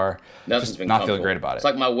so far. Nothing's just been not feeling great about it. It's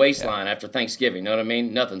like my waistline after Thanksgiving. You know what I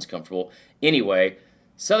mean? Nothing's comfortable. Anyway,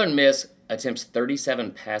 Southern Miss attempts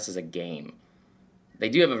 37 passes a game. They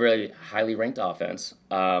do have a really highly ranked offense,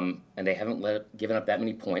 and they haven't given up that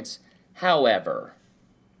many points. However,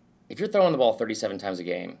 if you're throwing the ball 37 times a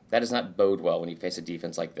game, that does not bode well when you face a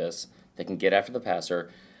defense like this. They can get after the passer.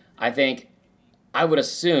 I would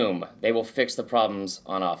assume they will fix the problems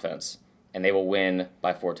on offense, and they will win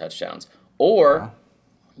by 4 touchdowns. Or,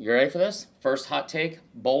 you ready for this? First hot take,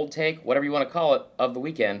 bold take, whatever you want to call it, of the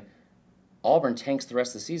weekend. Auburn tanks the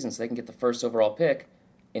rest of the season so they can get the first overall pick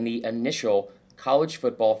in the initial college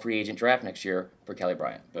football free agent draft next year for Kelly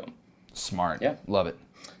Bryant. Boom. Smart. Yeah. Love it.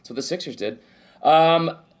 That's what the Sixers did.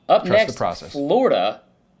 Up next, Florida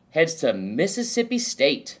heads to Mississippi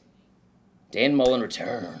State. Dan Mullen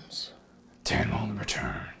returns.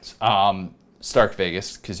 Stark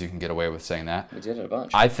Vegas, because you can get away with saying that. We did it a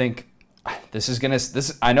bunch. I think I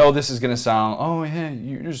know this is gonna sound, oh yeah,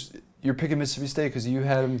 you're picking Mississippi State because you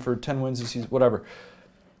had them for 10 wins this season, whatever.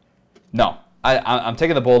 No. I'm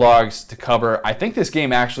taking the Bulldogs to cover. I think this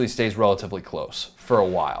game actually stays relatively close for a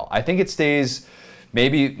while. I think it stays,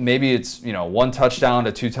 maybe it's 1 touchdown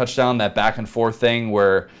to 2 touchdown, that back and forth thing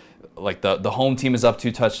where like the home team is up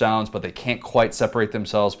 2 touchdowns, but they can't quite separate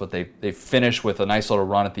themselves, but they finish with a nice little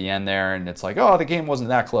run at the end there, and it's like, oh, the game wasn't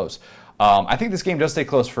that close. I think this game does stay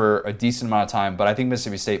close for a decent amount of time, but I think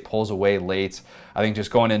Mississippi State pulls away late. I think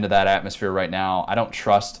just going into that atmosphere right now, I don't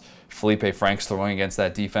trust Felipe Franks throwing against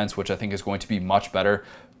that defense, which I think is going to be much better.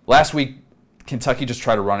 Last week, Kentucky just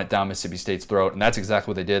tried to run it down Mississippi State's throat, and that's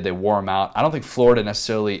exactly what they did. They wore them out. I don't think Florida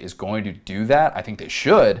necessarily is going to do that. I think they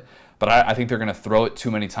should, but I think they're going to throw it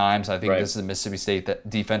too many times. I think this is a Mississippi State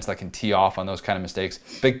defense that can tee off on those kind of mistakes.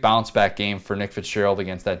 Big bounce-back game for Nick Fitzgerald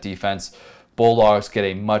against that defense. Bulldogs get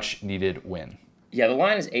a much-needed win. Yeah, the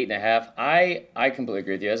line is 8.5. I completely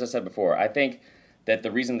agree with you. As I said before, I think that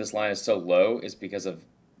the reason this line is so low is because of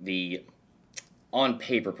the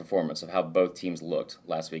on-paper performance of how both teams looked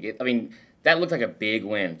last week. That looked like a big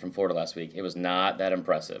win from Florida last week. It was not that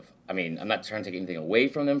impressive. I'm not trying to take anything away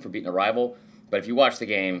from them for beating a rival, but if you watch the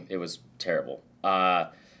game, it was terrible.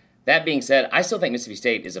 That being said, I still think Mississippi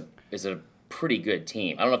State is a pretty good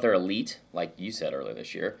team. I don't know if they're elite, like you said earlier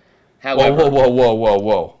this year. However,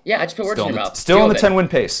 whoa. Yeah, I just put words in your mouth. Still in the 10-win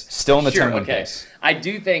pace. Still in the 10-win pace. I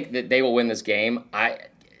do think that they will win this game.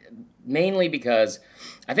 Mainly because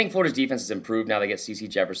I think Florida's defense has improved now they get C.C.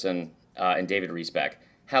 Jefferson and David Reese back.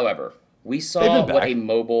 However, we saw what a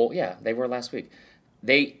mobile... Yeah, they were last week.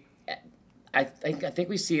 I think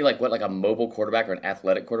we see like what like a mobile quarterback or an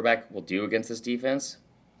athletic quarterback will do against this defense,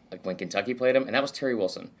 like when Kentucky played him, and that was Terry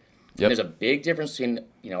Wilson. Yep. And there's a big difference between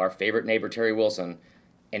our favorite neighbor Terry Wilson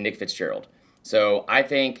and Nick Fitzgerald. So I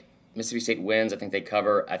think Mississippi State wins. I think they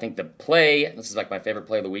cover. I think the play, this is like my favorite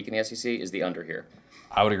play of the week in the SEC, is the under here.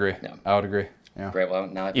 I would agree. No. I would agree. Yeah. Great. Well,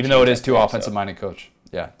 now even though it is two offensive-minded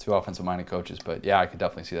coaches, but yeah, I could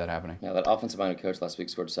definitely see that happening. Yeah, that offensive-minded coach last week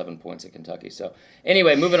scored 7 points at Kentucky. So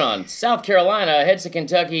anyway, moving on. South Carolina heads to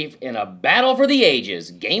Kentucky in a battle for the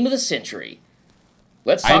ages, game of the century.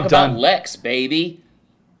 Let's talk about Lex, baby.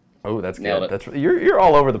 Oh, that's good. That's you're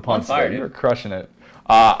all over the punch. You're crushing it.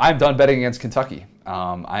 I'm done betting against Kentucky.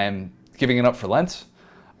 I am giving it up for Lent.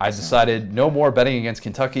 I decided no more betting against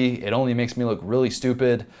Kentucky. It only makes me look really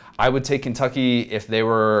stupid. I would take Kentucky if they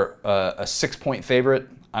were a 6-point favorite.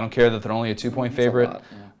 I don't care that they're only a 2-point favorite. A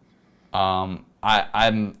lot,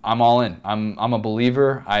 yeah. I'm all in. I'm a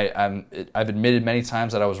believer. I've admitted many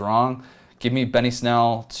times that I was wrong. Give me Benny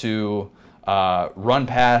Snell to run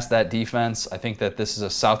past that defense. I think that this is a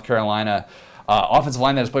South Carolina offensive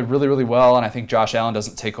line that has played really, really well, and I think Josh Allen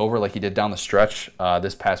doesn't take over like he did down the stretch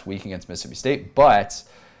this past week against Mississippi State. But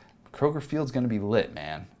Kroger Field's going to be lit,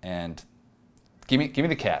 man, and give me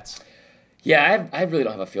the Cats. Yeah, I really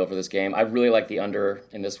don't have a feel for this game. I really like the under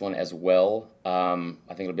in this one as well. I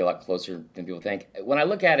think it'll be a lot closer than people think. When I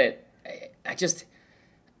look at it,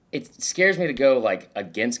 it scares me to go like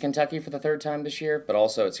against Kentucky for the third time this year, but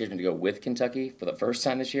also it scares me to go with Kentucky for the first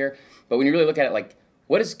time this year. But when you really look at it, like,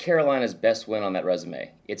 what is Carolina's best win on that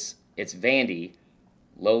resume? It's Vandy,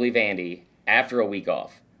 lowly Vandy, after a week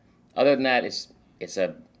off. Other than that, it's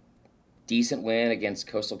a decent win against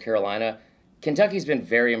Coastal Carolina. Kentucky's been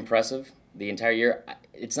very impressive the entire year.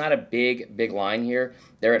 It's not a big line here.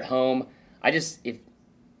 They're at home.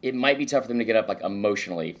 It might be tough for them to get up like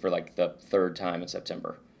emotionally for like the third time in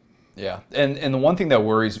September. Yeah, and the one thing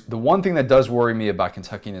that does worry me about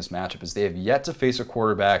Kentucky in this matchup is they have yet to face a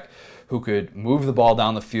quarterback who could move the ball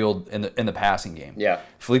down the field in the passing game. Yeah,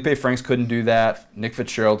 Felipe Franks couldn't do that. Nick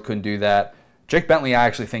Fitzgerald couldn't do that. Jake Bentley, I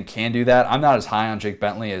actually think, can do that. I'm not as high on Jake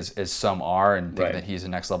Bentley as some are and think that he's a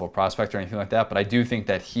next-level prospect or anything like that, but I do think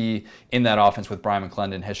that he, in that offense with Brian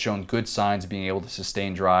McClendon, has shown good signs of being able to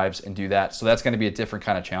sustain drives and do that. So that's going to be a different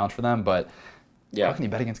kind of challenge for them, but how can you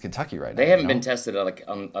bet against Kentucky right now? They haven't been tested like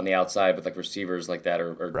on the outside with like receivers like that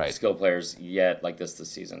or skill players yet like this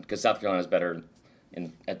season because South Carolina is better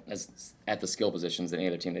at the skill positions than any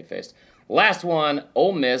other team they've faced. Last one,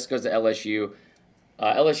 Ole Miss goes to LSU.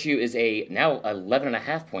 LSU is a now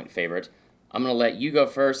 11.5-point favorite. I'm going to let you go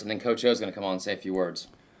first, and then Coach O is going to come on and say a few words.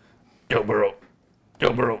 Joe Burrow,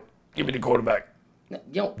 give me the quarterback.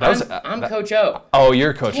 No, I'm Coach O. Oh,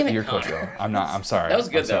 you're Coach. You're Coach O. I'm not. I'm sorry. That was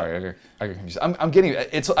good. Sorry, I got confused. I'm getting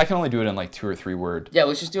it. I can only do it in like 2 or 3 word. Yeah,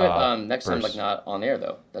 let's just do it next time, like not on air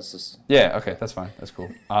though. That's just. Yeah. Okay. That's fine. That's cool.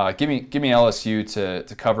 Give me LSU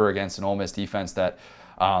to cover against an Ole Miss defense that.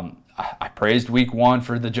 I praised week 1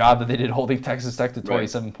 for the job that they did holding Texas Tech to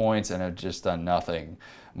 27 points and have just done nothing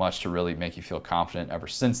much to really make you feel confident ever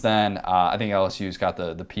since then. I think LSU's got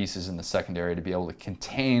the pieces in the secondary to be able to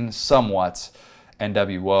contain somewhat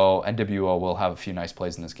NWO. NWO will have a few nice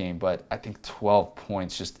plays in this game, but I think 12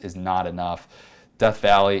 points just is not enough. Death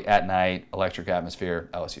Valley at night, electric atmosphere,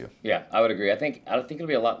 LSU. Yeah, I would agree. I think it'll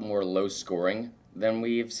be a lot more low scoring than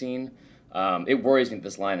we've seen. It worries me that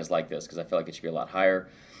this line is like this because I feel like it should be a lot higher.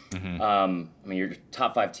 Mm-hmm. I mean, you're a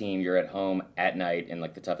top 5 team. You're at home at night in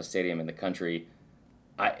like the toughest stadium in the country.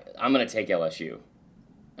 I'm gonna take LSU.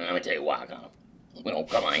 And I'm gonna tell you why, Connor. We don't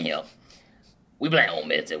come on here. We play Ole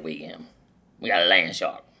Miss this weekend. We got a land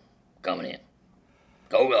shark coming in.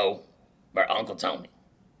 Go by Uncle Tony.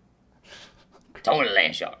 Tony the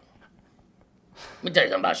land shark. Let me tell you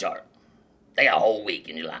something about shark. They got a whole week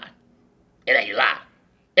in July. It ain't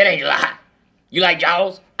July. You like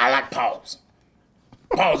Jaws? I like paws.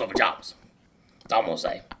 Paws over Jaws. That's all I'm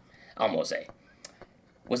gonna say.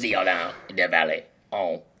 We'll see y'all down in Death Valley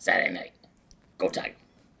on Saturday night. Go Tiger.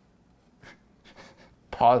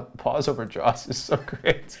 Pause over Jaws is so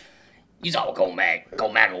great. You saw Cole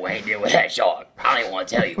McElwain did with that shark. I don't even want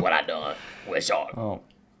to tell you what I done with shark. Oh,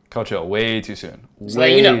 Coach O, way too soon.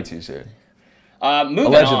 Too soon. Moving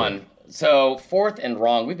Allegedly. On. So, 4th and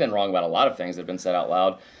wrong. We've been wrong about a lot of things that have been said out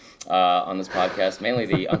loud on this podcast, mainly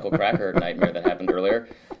the Uncle Cracker nightmare that happened earlier.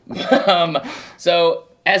 So,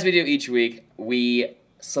 as we do each week, we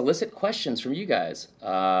solicit questions from you guys.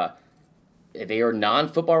 They are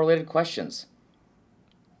non-football related questions.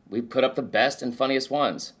 We put up the best and funniest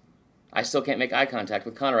ones. I still can't make eye contact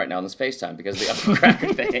with Connor right now on this FaceTime because of the Uncle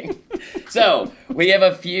Cracker thing. So, we have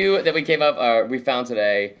a few that we found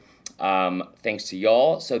today. Thanks to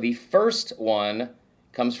y'all. So the first one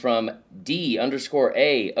comes from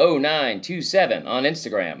D_A0927 on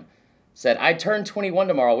Instagram. Said, I turn 21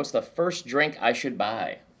 tomorrow. What's the first drink I should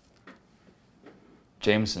buy?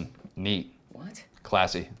 Jameson. Neat. What?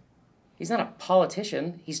 Classy. He's not a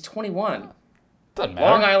politician. He's 21. Doesn't matter.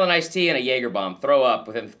 Long Island iced tea and a Jaeger bomb. Throw up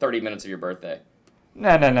within 30 minutes of your birthday.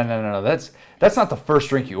 No. That's not the first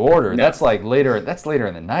drink you order. No. That's like later. That's later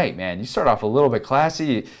in the night, man. You start off a little bit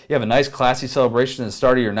classy. You have a nice classy celebration at the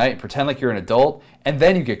start of your night. Pretend like you're an adult, and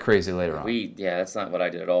then you get crazy later on. Yeah, that's not what I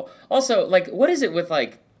did at all. Also, like, what is it with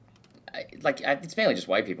it's mainly just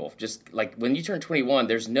white people. Just like when you turn 21,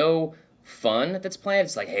 there's no fun that's planned.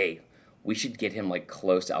 It's like, hey, we should get him like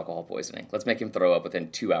close to alcohol poisoning. Let's make him throw up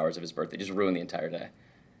within 2 hours of his birthday. Just ruin the entire day.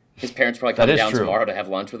 His parents probably come down tomorrow to have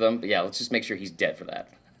lunch with him. But yeah, let's just make sure he's dead for that.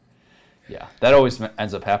 Yeah, that always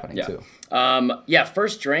ends up happening too.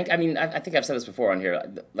 First drink. I mean, I think I've said this before on here.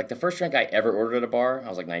 Like the first drink I ever ordered at a bar, I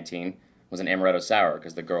was like 19, was an amaretto sour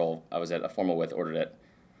because the girl I was at a formal with ordered it.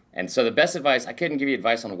 And so the best advice, I couldn't give you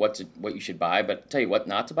advice on what you should buy, but tell you what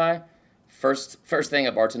not to buy. First thing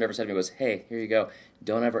a bartender ever said to me was, hey, here you go.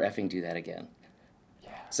 Don't ever effing do that again. Yeah.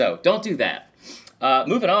 So don't do that.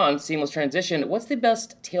 Moving on, seamless transition. What's the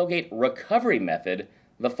best tailgate recovery method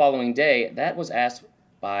the following day? That was asked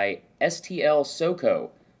by STL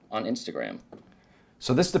Soko on Instagram.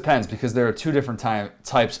 So this depends because there are two different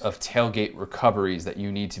types of tailgate recoveries that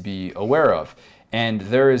you need to be aware of. And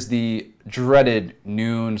there is the dreaded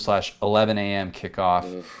noon/11 a.m.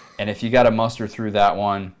 kickoff. Oof. And if you got to muster through that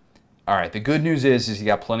one, all right, the good news is you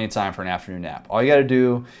got plenty of time for an afternoon nap. All you got to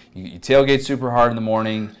do, you tailgate super hard in the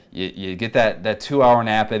morning, you get that 2-hour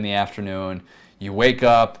nap in the afternoon, you wake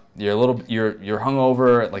up, you're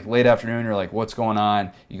hungover at like late afternoon, you're like, what's going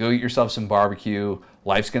on? You go eat yourself some barbecue,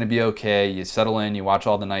 life's going to be okay, you settle in, you watch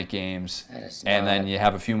all the night games, and then you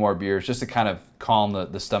have a few more beers just to kind of calm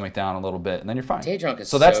the stomach down a little bit, and then you're fine. Day drunk is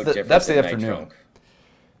that's different that's the than afternoon. Night drunk.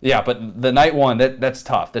 Yeah, but the night one, that's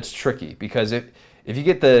tough. That's tricky because if you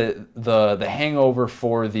get the hangover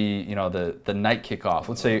for the night kickoff,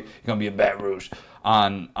 let's say you're gonna be in Baton Rouge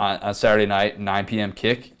on Saturday night, 9 p.m.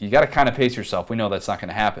 kick, you got to kind of pace yourself. We know that's not going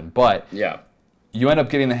to happen, but you end up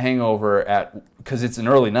getting the hangover because it's an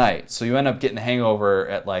early night, so you end up getting the hangover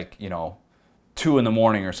at 2 in the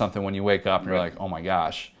morning or something when you wake up and you're like, oh my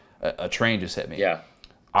gosh, a train just hit me. Yeah.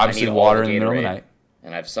 Obviously, water in the middle of the night.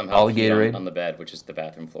 And I've somehow peed on the bed, which is the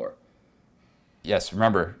bathroom floor. Yes,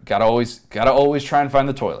 remember, gotta always try and find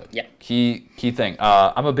the toilet. Yeah. Key thing.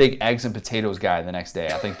 I'm a big eggs and potatoes guy the next day.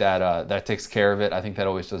 I think that takes care of it. I think that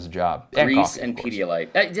always does the job. Grease and Pedialyte.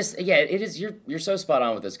 It is. You're so spot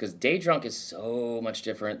on with this because day drunk is so much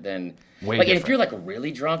different than different. If you're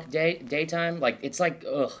really drunk daytime, it's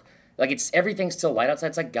ugh, it's everything's still light outside.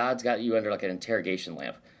 It's like God's got you under an interrogation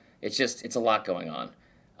lamp. It's a lot going on.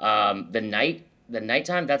 The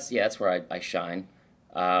nighttime. That's where I shine.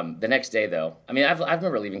 The next day, though, I mean, I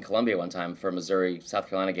remember leaving Columbia one time for a Missouri-South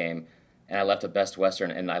Carolina game, and I left a Best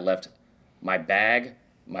Western, and I left my bag,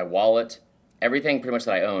 my wallet, everything pretty much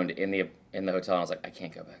that I owned in the hotel, and I was like, I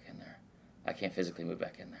can't go back in there. I can't physically move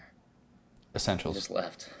back in there. Essentials. I just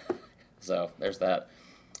left. So, there's that.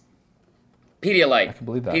 Pedialyte. I can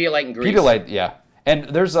believe that. Pedialyte and grease. Pedialyte, yeah. And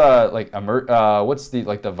there's what's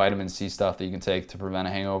the vitamin C stuff that you can take to prevent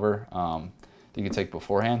a hangover? You can take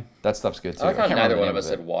beforehand. That stuff's good too. I thought neither one of us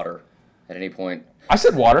said water at any point. I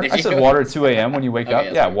said water. I said water at 2 a.m. when you wake up.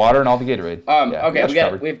 Yeah, water and all the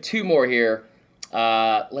Gatorade. We have two more here.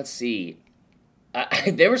 Let's see.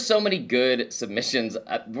 There were so many good submissions.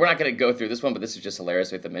 We're not going to go through this one, but this is just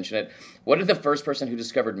hilarious. We have to mention it. What did the first person who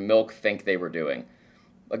discovered milk think they were doing?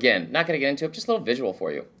 Again, not going to get into it. Just a little visual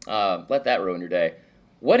for you. Let that ruin your day.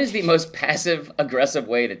 What is the most passive-aggressive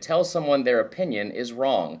way to tell someone their opinion is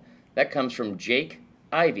wrong? That comes from Jake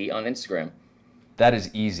Ivy on Instagram. That is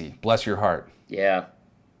easy. Bless your heart. Yeah.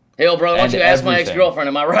 Hey, brother, why don't you ask my ex-girlfriend?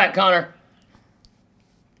 Am I right, Connor?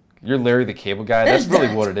 You're Larry the Cable Guy? That's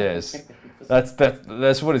really what it is.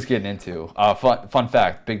 That's what it's getting into. Fun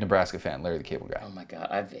fact, big Nebraska fan, Larry the Cable Guy. Oh, my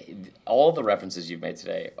God. All the references you've made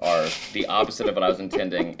today are the opposite of what I was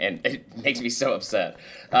intending, and it makes me so upset.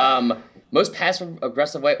 Most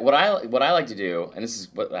passive-aggressive way, what I like to do, and this is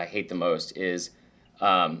what I hate the most, is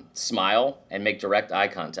smile and make direct eye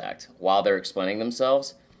contact while they're explaining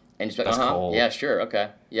themselves, and just be like, cold. Yeah, sure, okay,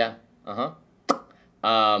 yeah,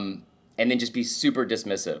 and then just be super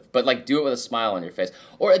dismissive, but do it with a smile on your face,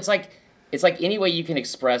 or it's like any way you can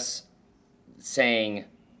express saying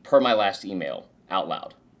 "per my last email" out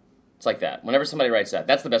loud. It's like that. Whenever somebody writes that,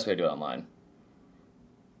 that's the best way to do it online.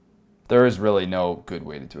 There is really no good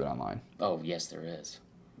way to do it online. Oh yes, there is.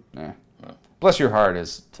 Yeah. bless your heart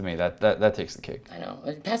is, to me, that takes the cake. I know.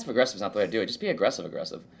 Passive aggressive is not the way to do it. Just be aggressive.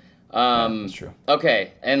 That's true.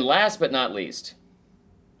 Okay, and last but not least,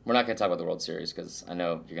 we're not going to talk about the World Series because I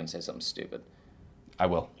know you're going to say something stupid. I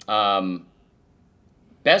will.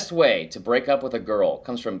 Best way to break up with a girl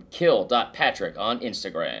comes from kill.patrick on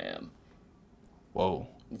Instagram. Whoa.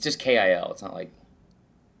 It's just KIL. It's not like...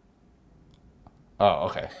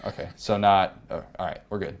 Oh, okay. So not... all right,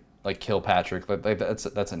 we're good. Like Kill Patrick. Like that's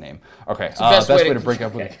a name. Okay. So best way to break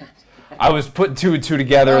up with... I was putting 2 and 2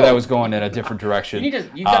 together. That was going in a different direction. You've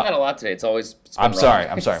done that a lot today. It's I'm sorry.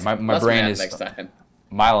 My brain is... next time.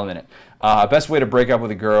 Mile a minute. Best way to break up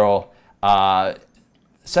with a girl,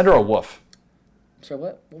 send her a woof. Sorry,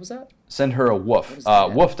 what? What was that? Send her a woof.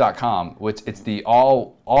 Woof.com, which it's the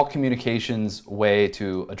all communications way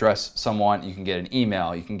to address someone. You can get an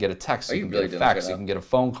email, you can get a text, you can get a fax, you can get a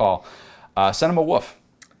phone call. Send them a woof.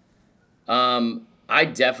 I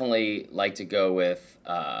definitely like to go with,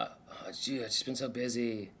 gee, it's just been so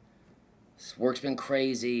busy. Work's been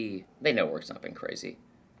crazy. They know work's not been crazy.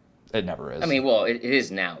 It never is. I mean, well, it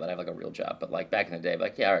is now that I have like a real job, but like back in the day,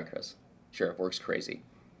 like, yeah, all right, Chris, sure, work's crazy.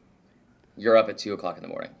 You're up at 2 o'clock in the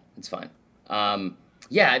morning. It's fine.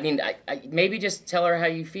 Yeah, I mean, I maybe just tell her how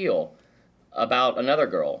you feel about another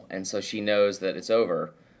girl, and so she knows that it's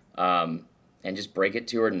over, and just break it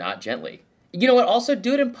to her, not gently. You know what? Also,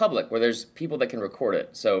 do it in public where there's people that can record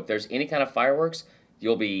it. So if there's any kind of fireworks,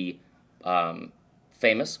 you'll be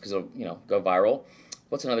famous because it'll go viral.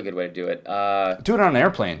 What's another good way to do it? Do it on an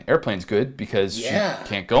airplane. Airplane's good because you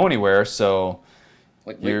can't go anywhere, so...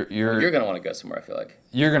 You're going to want to go somewhere, I feel like.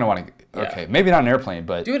 You're going to want to... Okay, maybe not an airplane,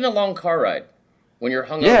 but... Do it in a long car ride. When you're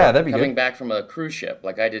hungover, that'd be coming good. back from a cruise ship,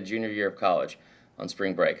 like I did junior year of college on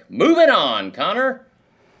spring break. Moving on, Connor!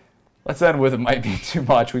 Let's end with It Might Be Too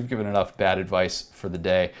Much. We've given enough bad advice for the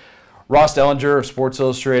day. Ross Dellinger of Sports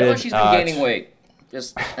Illustrated. I feel like she's been gaining weight.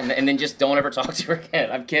 And then just don't ever talk to her again.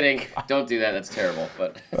 I'm kidding. Don't do that. That's terrible.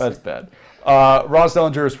 But that's bad. Ross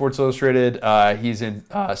Dellinger of Sports Illustrated. He's in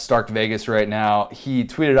Stark Vegas right now. He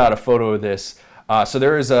tweeted out a photo of this. So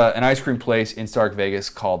there is an ice cream place in Stark Vegas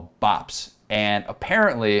called Bops. And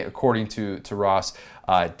apparently, according to Ross,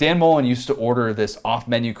 Dan Mullen used to order this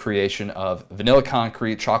off-menu creation of vanilla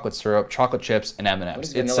concrete, chocolate syrup, chocolate chips, and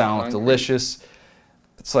M&Ms. It sounds delicious.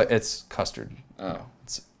 It's custard. Oh. You know,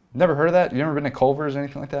 never heard of that? You never been to Culver's or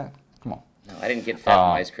anything like that? Come on. No, I didn't get fat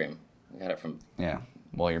from ice cream. I got it from... Yeah.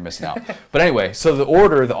 Well, you're missing out. But anyway, so the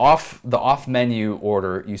off-menu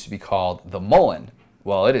order used to be called the Mullen.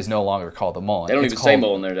 Well, it is no longer called the Mullen. They don't even say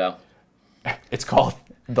Mullen there now. It's called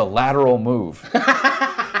the lateral move.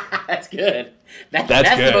 That's good. That's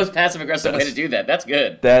good. The most passive-aggressive way to do that. That's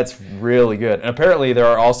good. That's really good. And apparently there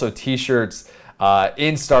are also T-shirts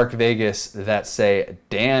in Stark Vegas that say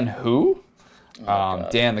Dan who?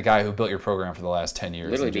 Dan, the guy who built your program for the last 10 years.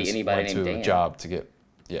 Literally be anybody named Dan. Went to a job to get,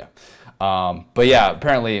 yeah. But yeah,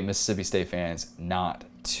 apparently Mississippi State fans not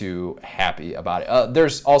too happy about it.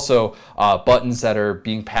 There's also buttons that are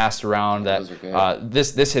being passed around that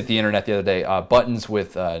this hit the internet the other day. Buttons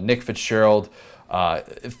with Nick Fitzgerald,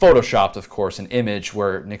 photoshopped, of course, an image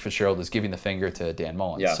where Nick Fitzgerald is giving the finger to Dan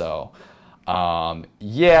Mullen. Yeah. So,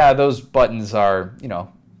 those buttons are,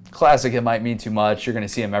 classic. It might mean too much. You're going to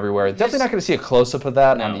see them everywhere. Definitely not going to see a close-up of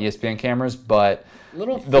that on the ESPN cameras, but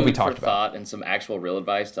they'll be talked about. Thought and some actual real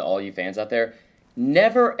advice to all you fans out there.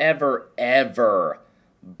 Never, ever, ever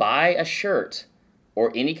buy a shirt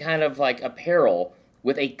or any kind of like apparel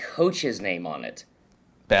with a coach's name on it.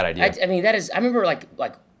 Bad idea. I mean, that is, I remember like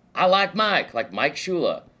I like Mike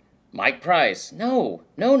Shula, Mike Price. No,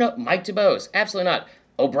 Mike DeBose. Absolutely not.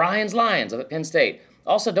 O'Brien's Lions up at Penn State.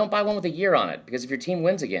 Also, don't buy one with a year on it because if your team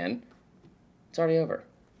wins again, it's already over.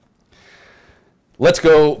 Let's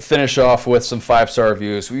go finish off with some 5-star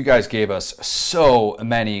reviews. You guys gave us so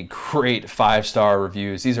many great 5-star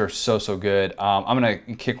reviews. These are so good. I'm going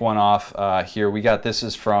to kick one off here. This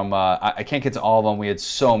is from, I can't get to all of them. We had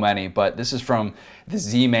so many, but this is from the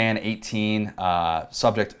Z-Man18,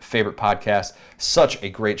 subject favorite podcast. Such a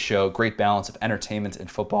great show, great balance of entertainment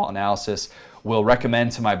and football analysis. Will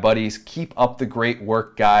recommend to my buddies. Keep up the great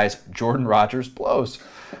work, guys. Jordan Rogers blows.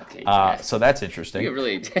 Okay, so that's interesting. You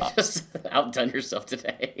really just outdone yourself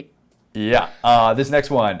today. Yeah. This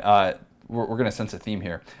next one, we're going to sense a theme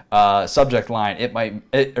here. Subject line,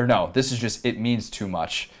 this is just, it means too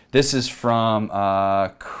much. This is from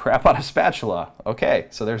Crap on a Spatula. Okay,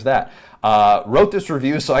 so there's that. Wrote this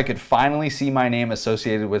review so I could finally see my name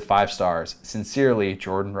associated with 5 stars. Sincerely,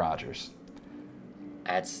 Jordan Rogers.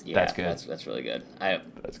 That's good. That's really good.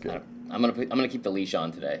 That's good. I'm gonna keep the leash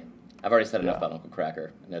on today. I've already said enough about Uncle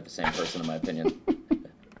Cracker, and they're the same person in my opinion.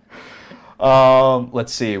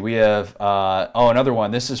 Let's see. We have another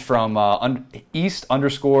one. This is from East_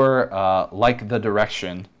 like the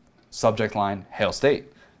direction. Subject line: Hail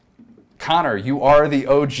State. Connor, you are the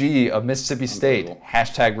OG of Mississippi State.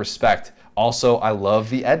 #respect. Also, I love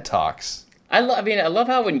the Ed Talks. I love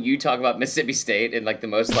how when you talk about Mississippi State in like the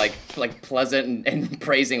most like pleasant and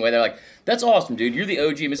praising way, they're like, "That's awesome, dude. You're the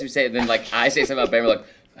OG of Mississippi State." And then like I say something about Bama, like,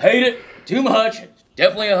 "Hate it too much.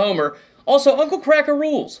 Definitely a homer." Also, Uncle Cracker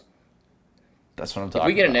rules. That's what I'm talking about.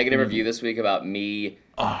 If we get a negative review this week about me,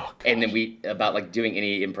 and then about like doing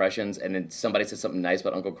any impressions, and then somebody says something nice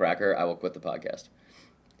about Uncle Cracker, I will quit the podcast.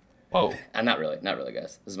 Whoa. Not really,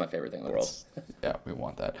 guys. This is my favorite thing in the world. Yeah, we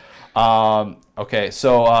want that. Okay,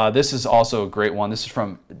 so this is also a great one. This is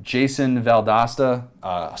from Jason Valdosta,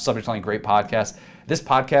 subject line: great podcast. This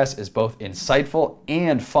podcast is both insightful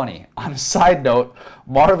and funny. On a side note,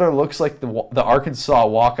 Marler looks like the Arkansas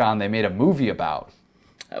walk-on they made a movie about.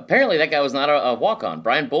 Apparently, that guy was not a walk-on.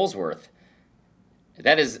 Brian Bullsworth.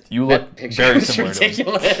 You look very similar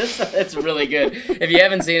ridiculous. To him. It's really good. If you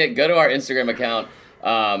haven't seen it, go to our Instagram account.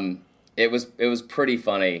 It was pretty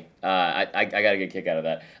funny. I got a good kick out of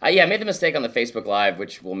that. I made the mistake on the Facebook Live,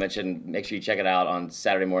 which we'll mention. Make sure you check it out on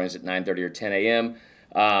Saturday mornings at 9:30 or 10 a.m.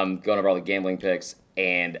 Going over all the gambling picks,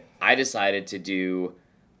 and I decided to do,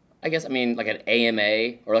 like an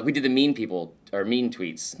AMA, or like we did the mean people or mean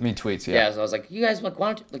tweets. Mean tweets, yeah. Yeah, so I was like, you guys, like,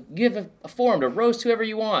 why don't you have a forum to roast whoever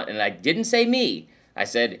you want, and I didn't say me. I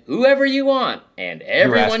said whoever you want, and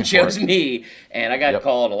everyone chose me, and I got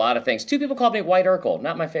called a lot of things. 2 people called me White Urkel,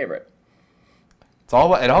 not my favorite. It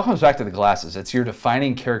all comes back to the glasses. It's your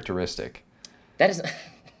defining characteristic. That is.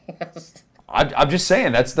 I'm just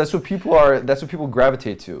saying that's what people are. That's what people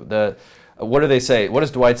gravitate to. What do they say? What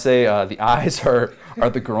does Dwight say? The eyes are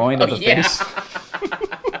the groin of the face.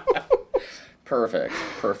 Perfect.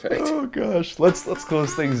 Oh gosh, let's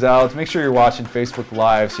close things out. Make sure you're watching Facebook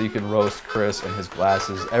Live so you can roast Chris and his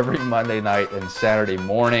glasses every Monday night and Saturday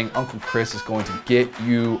morning. Uncle Chris is going to get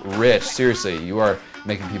you rich. Seriously, you are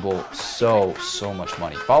making people so much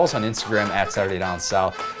money. Follow us on Instagram at Saturday Down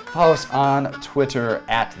South. Follow us on Twitter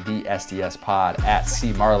at the SDS Pod, at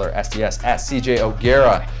C Marler SDS, at CJ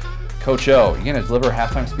O'Gara. Coach O, you gonna deliver a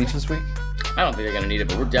halftime speech this week? I don't think they're going to need it,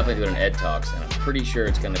 but we're definitely doing an Ed Talks, and I'm pretty sure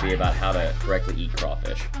it's going to be about how to correctly eat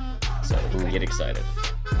crawfish. So get excited.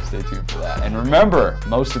 Stay tuned for that. And remember,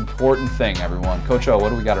 most important thing, everyone. Coach O, what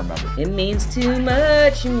do we got to remember? It means too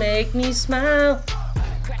much. You make me smile.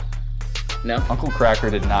 No? Uncle Cracker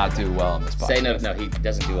did not do well in this podcast. Say no, he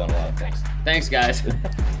doesn't do well in a lot of things. Thanks, guys.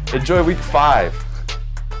 Enjoy week 5.